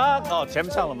己看。哦，前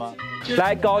面上了吗？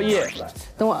来，高叶，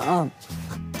等会儿啊。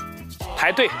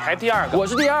排队排第2个，我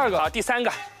是第2个，好，第3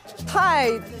个。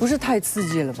不是太刺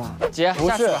激了吧？姐，不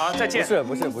是，好，再见。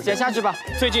不是，姐下去吧。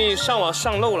最近上网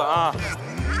上漏了啊。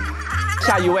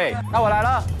下一位，那我来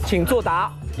了，请作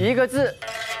答。1个字，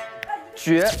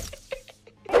绝。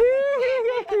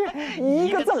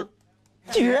1个字，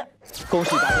绝。恭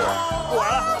喜大家。完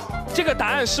了，这个答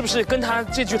案是不是跟他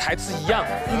这句台词一样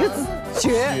？1个字，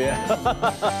绝。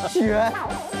绝。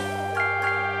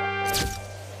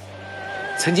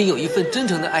曾经有一份真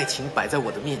诚的爱情摆在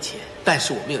我的面前，但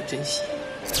是我没有珍惜。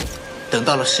等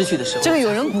到了失去的时候，这个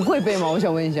有人不会背吗？我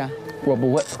想问一下。我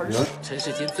不会。尘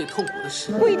世间最痛苦的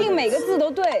事，不一定每个字都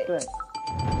对。对，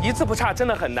一字不差，真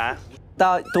的很难。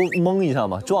大家都蒙一下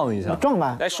嘛，撞一下。撞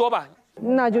吧。来说吧。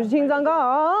那就是青藏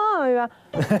高原。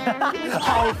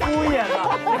好敷衍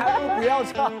啊！你还不要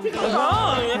唱。不要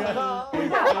唱。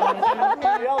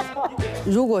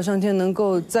如果上天能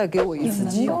够再给我一次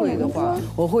机会的话，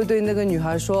我会对那个女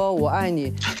孩说：“我爱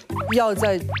你。”要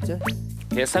在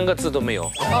连3个字都没有。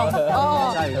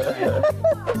下一个。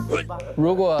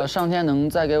如果上天能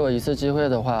再给我一次机会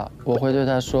的话，我会对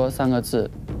他说3个字：“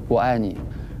我爱你。”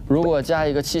如果加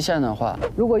一个期限的话，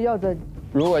如果要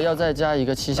再加一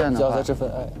个期限的话，要在这份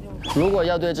爱。如果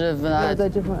要对这份爱，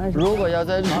如果要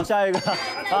在好，下一个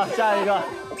啊，下一个。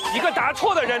一个答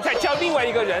错的人再叫另外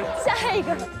一个人。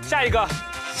下一个。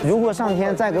如果上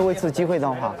天再给我一次机会的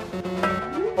话，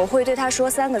我会对他说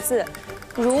3个字：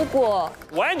如果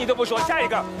我爱你都不说。下一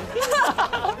个。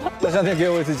那上天给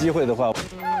我一次机会的话，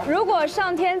如果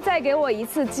上天再给我一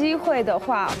次机会的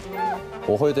话，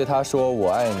我会对他说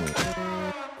我爱你。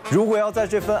如果要在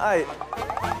这份爱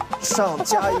上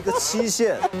加一个期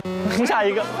限，下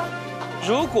一个。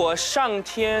如果上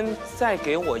天再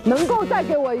给我能够再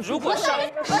给我一次，如果上，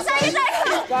我下一个。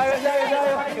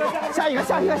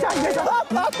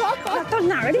到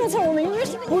哪个地方去？我没因为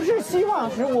不是希望，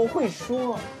是我会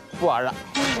说。不玩了。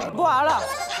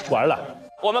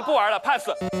我们不玩了 ，pass。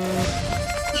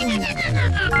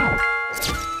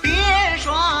别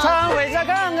说。常回家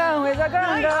看看，回家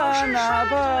看看，哪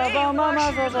怕帮妈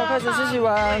妈扫扫筷子洗洗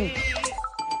碗。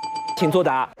请作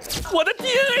答。我的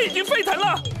DNA 已经沸腾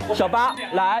了。小八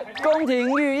来，宫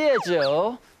廷玉液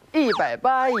酒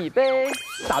180一杯。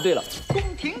答对了。宫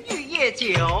廷玉液酒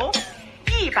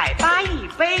180一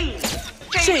杯。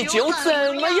这酒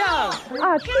怎么样？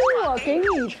啊，听我给你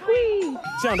吹。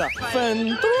这样的粉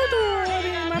多多的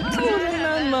那兔子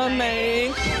那么美。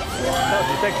到底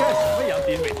在干什么？杨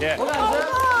迪每天。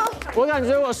我感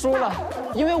觉我输了，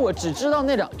因为我只知道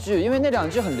那2句，因为那2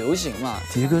句很流行嘛。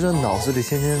迪哥这脑子里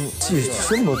天天记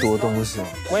这么多东西，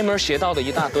歪门邪道的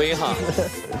一大堆哈。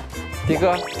迪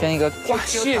哥跟一个，哇，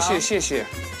谢谢。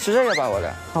吃这个吧，我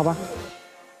俩。好吧。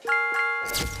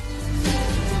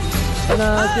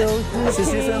那就是17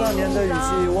岁那年的雨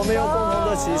季，我们有共同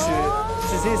的期许。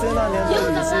17岁那年的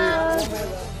雨季，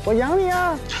我养你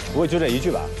啊！不会就这一句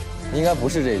吧？应该不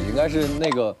是这一句，应该是那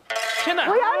个。天哪！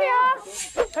我养你啊！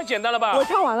太简单了吧！我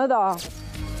唱完了的。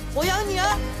我养你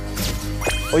啊！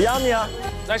我养你啊！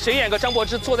来，谁演个张柏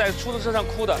芝坐在出租车上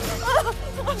哭的？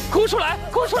哭出来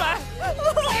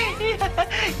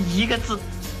！1个字，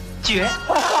绝。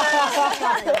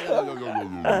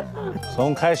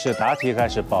从开始答题开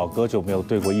始，宝哥就没有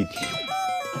对过一题。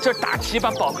这答题把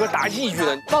宝哥答抑郁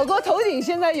了。宝哥头顶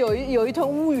现在有一团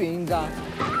乌云，你知道？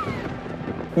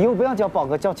以后不要叫宝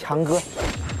哥，叫强哥。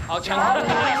好，强哥。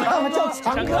他们叫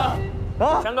强哥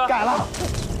啊，强哥改了。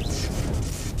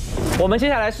我们接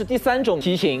下来是第3种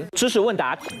题型，知识问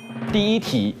答题。第1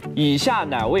题：以下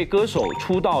哪位歌手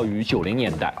出道于90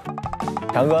年代？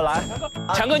强哥来，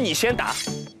强哥你先答。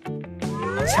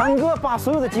强哥把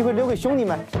所有的机会留给兄弟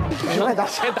们，先打，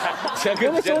强哥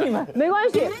留给兄弟们，没关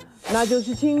系，那就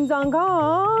是青藏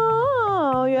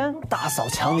高原。大嫂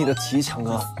抢你的题，强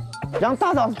哥，让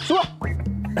大嫂说。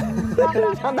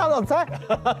想大早餐。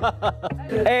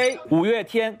A. 五月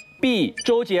天 ，B.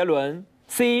 周杰伦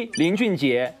 ，C. 林俊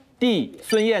杰 ，D.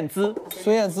 孙燕姿。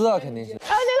孙燕姿啊，肯定是。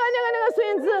那个孙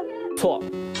燕姿。错。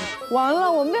完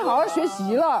了，我们得好好学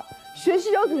习了。学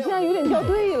习小组现在有点掉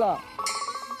队了。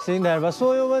心态把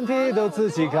所有问题都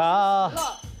自己扛。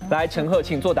来，陈赫，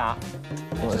请作答。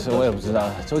我也不知道，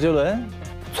周杰伦。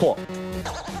错。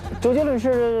周杰伦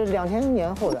是2000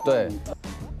年后的。对。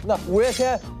那五月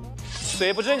天。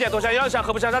谁不挣钱多想要想，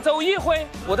何不想他走一回？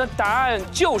我的答案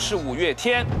就是五月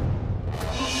天。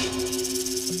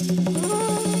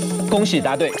恭喜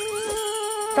答对。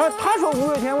他说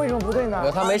五月天为什么不对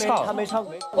呢？他没唱，他没唱。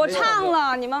我唱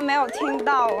了，你们没有听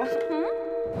到。五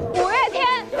月天，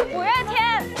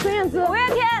孙燕姿，五月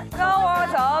天，跟我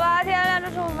走吧，天亮就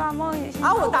出发，梦已醒。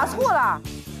啊，我答错了，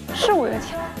是五月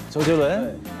天。周杰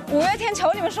伦。五月天，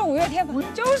求你们说五月天吧，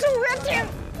就是五月天。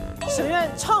沈月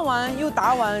唱完又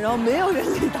答完，然后没有人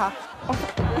理他。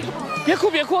别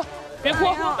哭，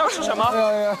要吃什么？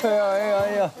哎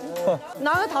呀！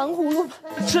拿个糖葫芦。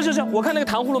吃，我看那个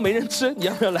糖葫芦没人吃，你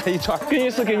要不要来一串？给你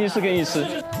吃。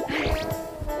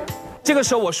这个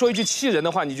时候我说一句气人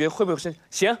的话，你觉得会不会生气？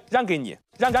行，让给你，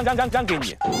让给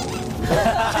你。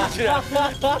是啊，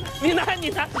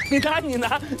你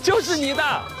拿，就是你的。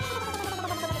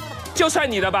就算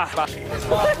你的吧，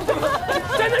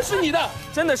真的是你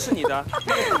的，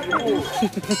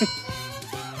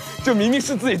就明明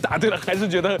是自己答对了，还是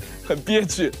觉得很憋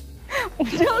屈。我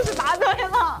就是答对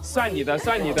了，算你的，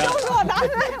就是我答对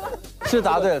了，是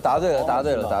答对了。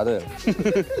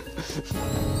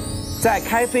在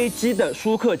开飞机的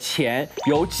舒克前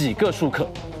有几个舒克？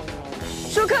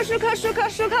舒克，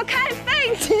开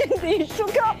飞机的舒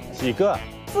克。几个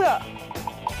？4个。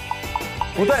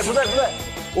不对。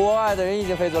我爱的人已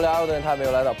经飞走了，我的人他没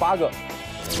有来到，8个。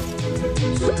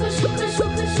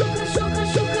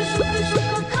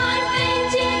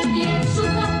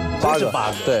8个，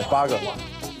对，8个。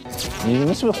你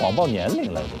们是不是谎报年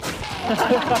龄来着？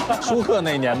舒克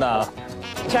那年的。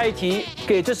下一题，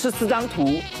给这14张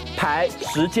图排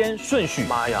时间顺序。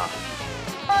妈呀！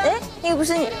哎，那个不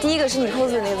是第一个是你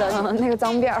pose 的那个造型，那个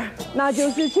脏辫儿，那就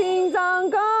是青藏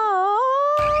高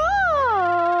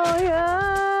原。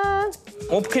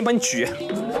我可以帮你举，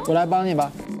我来帮你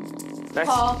吧。来，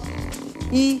好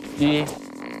，1。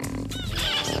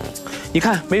你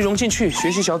看没融进去，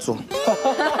学习小组。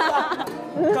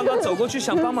刚刚走过去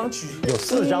想帮忙举，有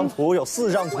4张图2、3、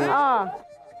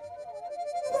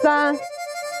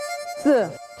4。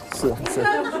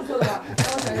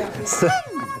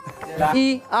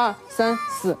1、2、3、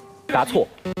4。答错。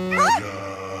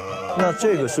那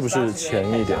这个是不是前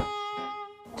一点？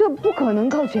这不可能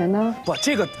靠前的。不，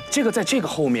这个在这个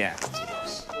后面，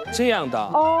这样的。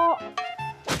哦。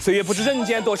岁月不知人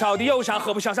间多少的忧伤，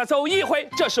何不潇洒走一回？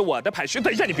这是我的排序。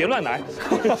等一下，你别乱来。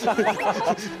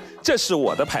这是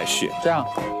我的排序。这样。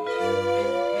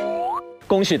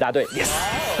恭喜答对 ，yes。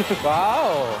哇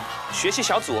哦，学习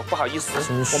小组，不好意思。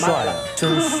真帅呀，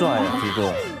皮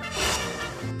哥。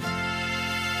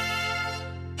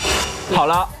好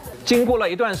了。经过了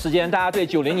一段时间，大家对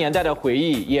90年代的回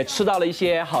忆也吃到了一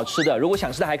些好吃的。如果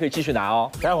想吃的还可以继续拿哦。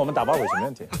待会我们打包回去没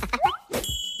问题。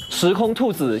时空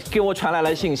兔子给我传来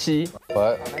了信息，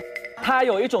他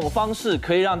有一种方式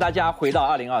可以让大家回到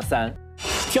2023。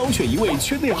挑选一位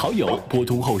圈内好友，拨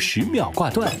通后10秒挂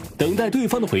断，等待对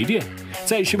方的回电。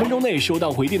在10分钟内收到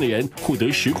回电的人获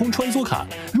得时空穿梭卡。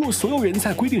若所有人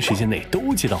在规定时间内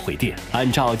都接到回电，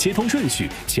按照接通顺序，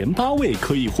前8位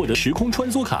可以获得时空穿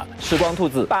梭卡。时光兔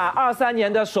子把23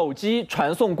年的手机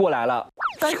传送过来了。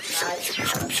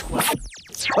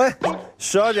哎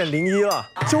，12点01了。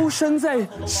周深在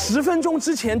10分钟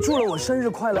之前祝了我生日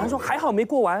快乐，他说还好没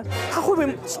过完，他会不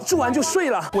会祝完就睡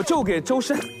了？我就给周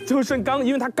深刚，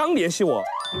因为他刚联系我。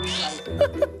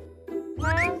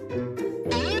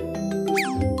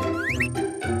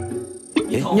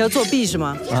你要作弊是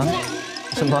吗？啊？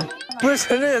什么？不是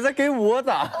陈哲远在给我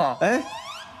打。哎，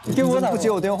你给我打不接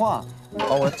我电话？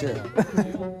哦，我接。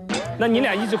那你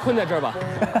俩一直困在这儿吧。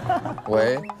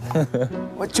喂，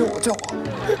救我！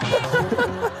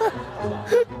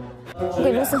我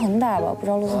给陆思恒打吧，不知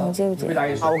道陆思恒接不接。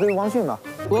啊，我给王迅吧。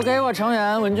我给我成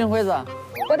员文俊辉子。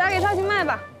我打给赵新麦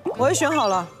吧。我也选好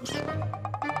了。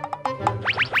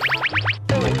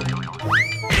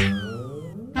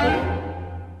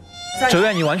哲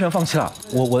远，你完全放弃了。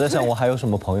我在想，我还有什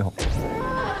么朋友？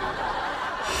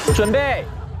准备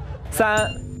，3、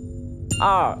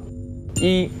2、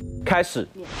1，开始。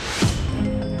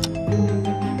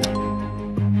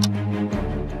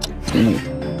5、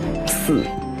4、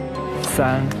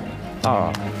3、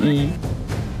2、1，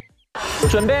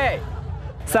准备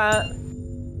，3、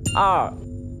2、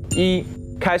1，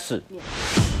开始。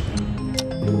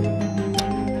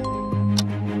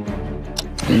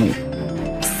5、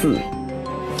4、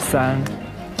3、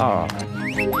2、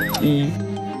1，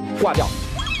挂掉。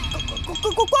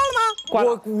挂了吗？挂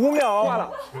了，5秒，挂了，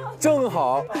正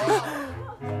好。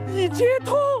你接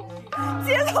通，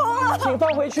接通了，请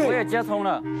放回去。我也接通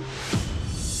了。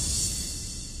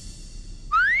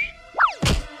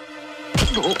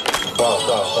挂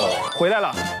了，回来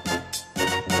了，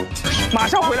马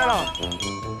上回来了。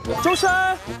周深，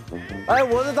哎，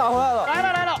我的打回来了，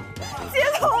来了，接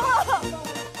通了，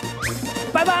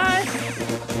拜拜。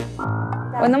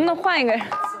我能不能换一个人？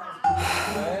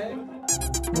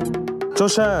周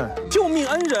深，救命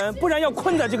恩人，不然要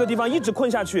困在这个地方一直困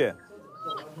下去。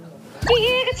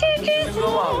一个千纸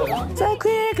鹤，再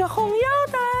捆一个红腰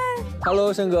带。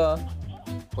Hello， 申哥，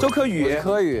周柯宇，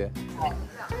柯宇。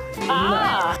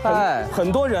啊，嗨，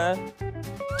很多人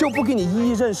就不跟你一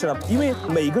一认识了，因为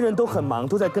每个人都很忙，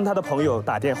都在跟他的朋友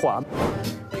打电话。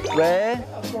喂，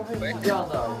这样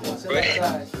的，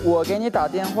我给你打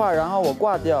电话，然后我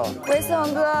挂掉。喂，思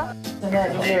恒哥。现在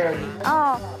就是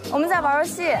哦，我们在玩游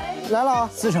戏。来了啊，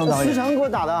思成导演，思成给我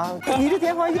打的，你的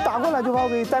电话一打过来就把我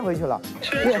给带回去了。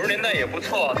 90年代也不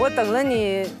错。我等了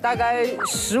你大概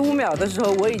15秒的时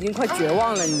候，我已经快绝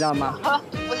望了，你知道吗？啊，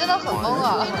我真的很懵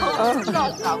啊，不知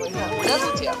道是咋回事。我在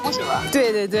录节目是吧？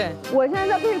对对对，我现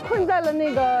在被困在了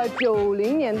那个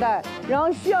90年代，然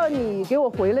后需要你给我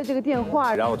回了这个电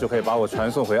话，然后就可以把我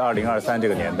传送回2023这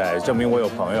个年代，证明我有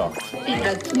朋友。你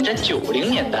在90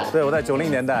年代？对，我在90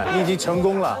年代，你已经成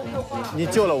功了，你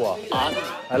救了我啊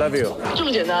 ！I love you。这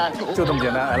么简单？就这么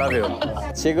简单 ，I love you。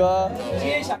齐哥，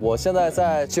我现在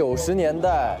在90年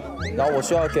代，然后我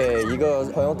需要给一个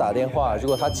朋友打电话，如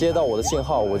果他接到我的信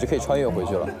号，我就可以穿越回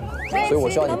去了。所以我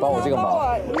需要你帮我这个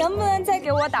忙。能不能再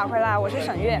给我打回来？我是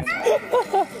沈月。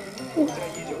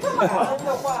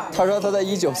他说他在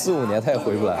1945年他也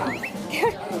回不来。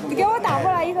你给我打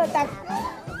过来一个打。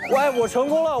喂，我成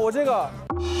功了，我这个。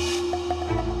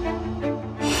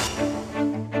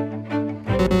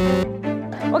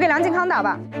我给梁靖康打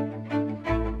吧，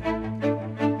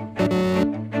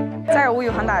再给吴宇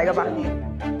涵打一个吧。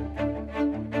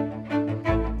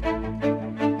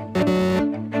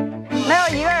没有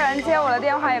一个人接我的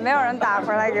电话，也没有人打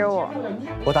回来给我。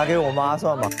我打给我妈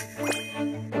算吗？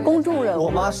公众人物。我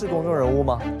妈是公众人物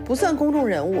吗？不算公众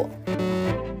人物。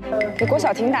给郭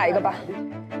晓婷打一个吧。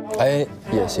哎，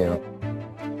也行。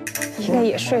应该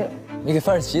也睡了。你给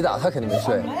范世琦打，他肯定没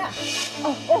睡。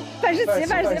哦，范世琦。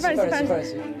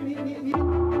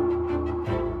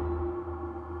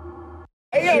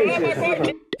哎呀，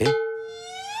哎，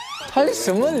他是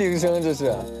什么铃声这是？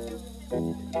哎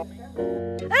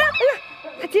呀，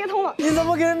他接通了。你怎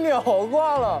么给人秒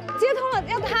挂了？接通了，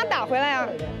要他打回来啊。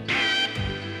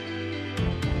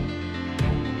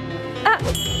啊，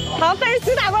好，范世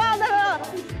琦打过来了，大哥。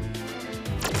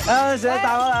哎，谁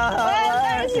打过来了？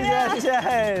哎，谢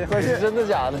谢，回去。真的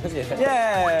假的你？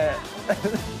耶。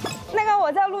那个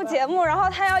我在录节目，然后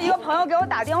他要一个朋友给我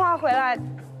打电话回来。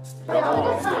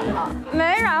没，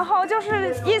然后就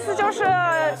是意思就是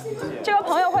这个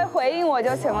朋友会回应我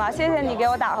就行了，谢谢你给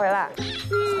我打回来。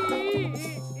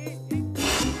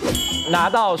拿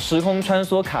到时空穿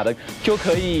梭卡的就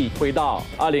可以回到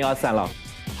2023了。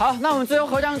好，那我们最后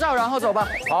合张照，然后走吧。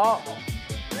好。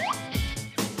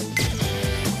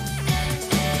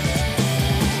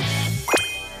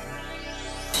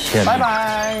拜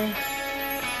拜。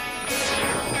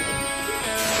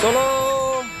走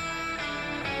喽。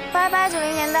拜拜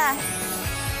90年代。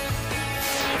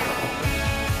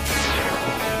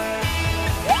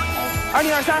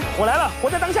2023，我来了，活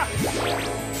在当下。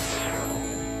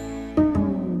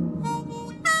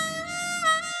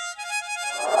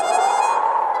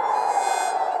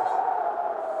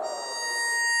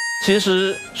其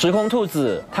实时空兔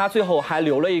子它最后还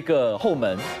留了一个后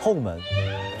门，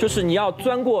就是你要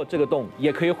钻过这个洞，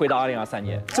也可以回到2023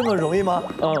年。这么容易吗？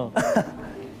嗯。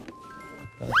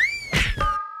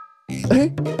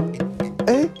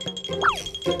哎，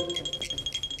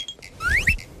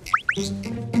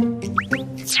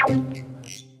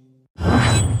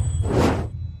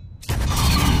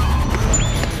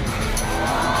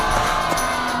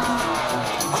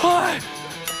快！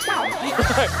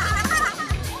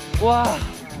哇！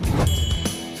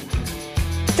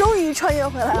终于穿越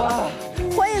回来了，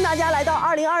欢迎大家来到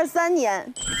2023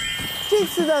年。这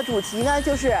次的主题呢，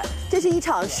就是这是一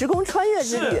场时空穿越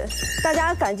之旅。大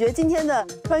家感觉今天的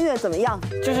穿越怎么样？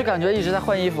就是感觉一直在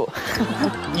换衣服。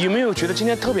有没有觉得今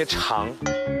天特别长？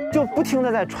就不停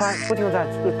的在穿，不停的在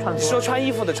穿梭。说穿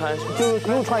衣服的穿，就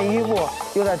又穿衣服，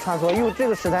又在穿梭，又这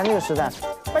个时代那个时代。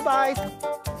拜拜，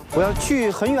我要去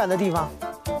很远的地方。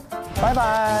拜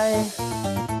拜。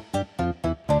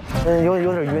有点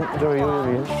晕，就是有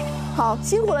点晕。好，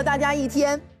辛苦了大家一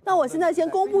天。那我现在先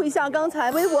公布一下刚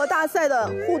才微博大赛的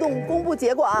互动公布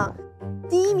结果啊。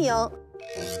第1名，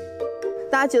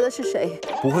大家觉得是谁？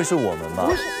不会是我们吧？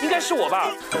应该是我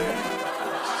吧。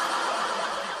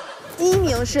第1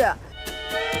名是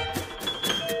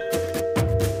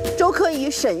周柯宇、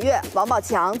沈月、王宝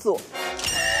强组。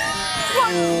哇！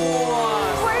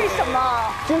为什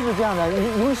么？就是这样的，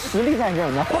你用实力战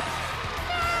胜的。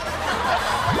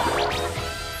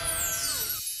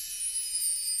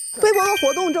微博的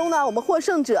活动中呢，我们获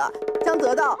胜者将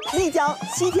得到丽江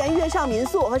西田月上民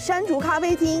宿和山竹咖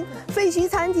啡厅、废墟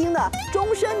餐厅的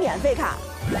终身免费卡。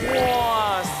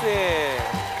哇塞！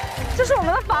这是我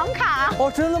们的房卡。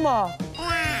哦，真的吗？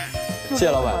谢谢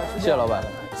老板，谢谢老板，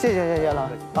谢谢了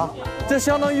啊！这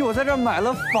相当于我在这儿买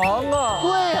了房啊！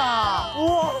对呀，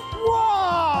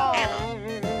哇！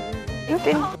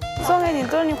给你送给你，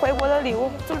这是你回国的礼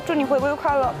物，祝你回国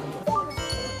快乐。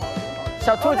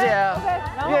小兔姐，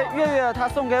月月她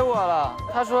送给我了，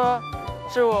她说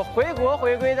是我回国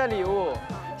回归的礼物，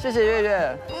谢谢月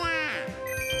月。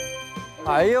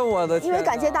哎呦我的天！因为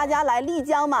感谢大家来丽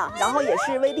江嘛，然后也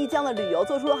是为丽江的旅游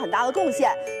做出了很大的贡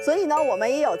献，所以呢，我们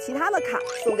也有其他的卡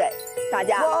送给大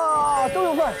家。哇，都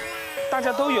有份，大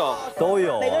家都有，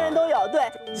每个人都有，对。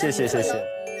谢谢。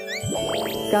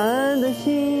感恩的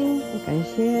心，感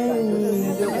谢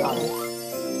你。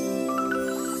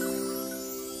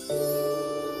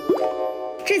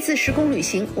这次时空旅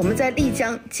行，我们在丽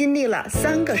江经历了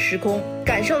3个时空，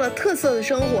感受了特色的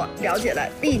生活，了解了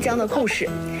丽江的故事。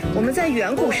我们在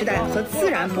远古时代和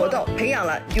自然搏斗，培养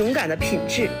了勇敢的品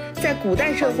质；在古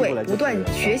代社会不断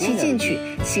学习进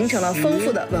取，形成了丰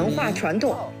富的文化传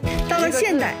统。到了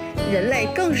现代，人类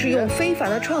更是用非凡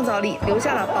的创造力留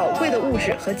下了宝贵的物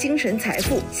质和精神财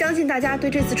富。相信大家对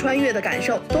这次穿越的感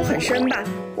受都很深吧？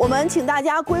我们请大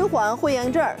家归还会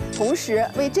员证，同时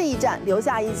为这一站留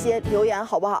下一些留言，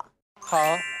好不好？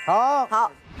好。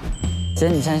姐，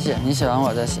你先写，你写完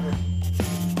我再写。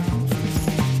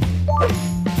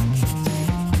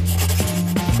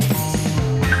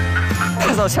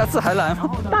大嫂下次还来吗？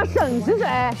大婶是谁？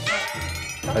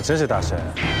还真是大婶。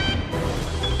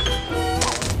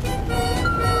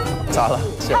咋了？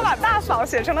他把大嫂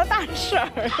写成了大婶儿。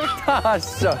大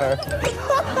婶儿。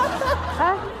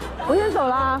哎，我先走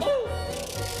了。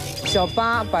小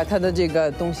八把他的这个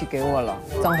东西给我了，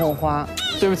藏红花。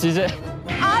对不起姐。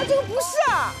啊，这个不是。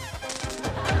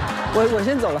我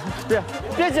先走了。对，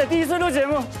月姐第一次录节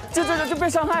目就被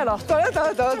伤害了。走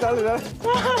了。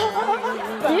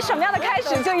以什么样的开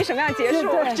始就以什么样的结束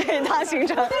这一趟行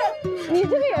程。你这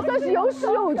个也算是有始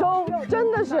有终，真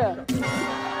的是。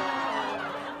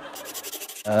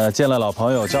见了老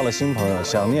朋友，交了新朋友，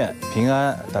想念平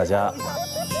安大家。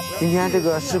今天这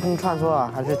个时空穿梭啊，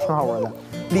还是挺好玩的。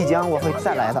丽江我会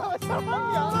再来的。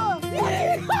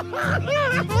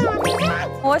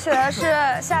我写的是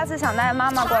下次想带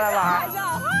妈妈过来玩，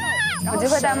有机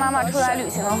会带妈妈出来旅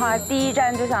行的话，第一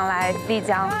站就想来丽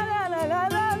江。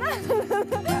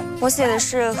我写的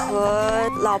是和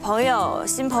老朋友、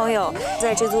新朋友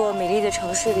在这座美丽的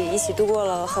城市里一起度过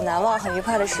了很难忘、很愉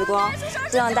快的时光，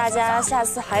希望大家下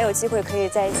次还有机会可以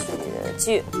在一起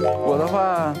聚。我的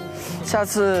话，下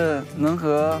次能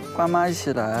和爸妈一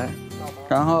起来，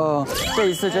然后这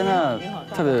一次真的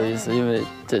特别有意思，因为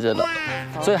姐姐的，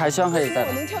所以还希望可以再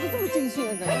来。能跳得这么尽兴，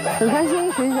很开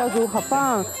心，学习小组好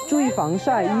棒，注意防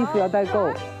晒，衣服要带够。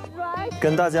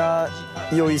跟大家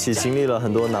又一起经历了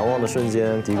很多难忘的瞬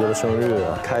间，迪哥的生日，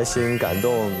开心感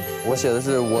动。我写的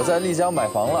是我在丽江买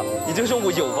房了，你就说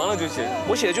我有房了就行。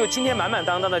我写的就是今天满满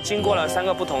当当的经过了3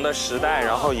个不同的时代，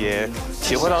然后也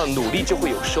体会到了努力就会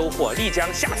有收获。丽江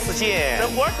下次见。等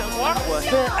会儿，我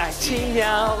的爱情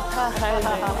要它还美。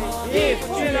IF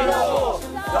俱乐部，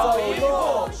走一步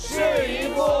是一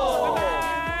步。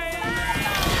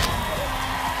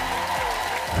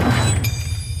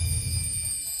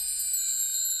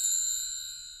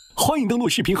欢迎登录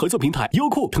视频合作平台优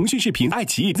酷、腾讯视频、爱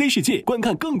奇艺、Z 世界，观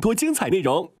看更多精彩内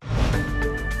容。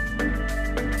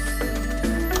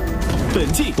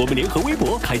本季我们联合微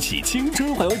博开启青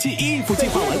春环游记IF计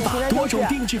划玩法，多种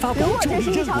定制发布、助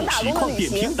力任务、实况点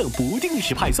评等不定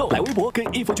时派送。来微博跟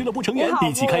IF俱乐部成员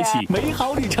一起开启美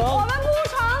好旅程。我们不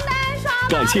床单刷。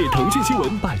感谢腾讯新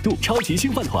闻、百度、超级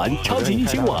星饭团、超级逆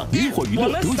星网、萤火娱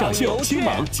乐、独角秀、星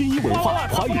芒、金一文化、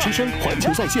华语之声、环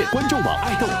球在线、观众网、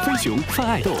爱豆、飞熊、泛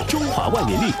爱豆、中华万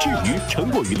年历、至于成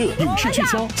果娱乐、影视聚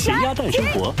焦、咸鸭蛋生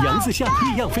活、杨子夏、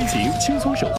异样飞行、轻松手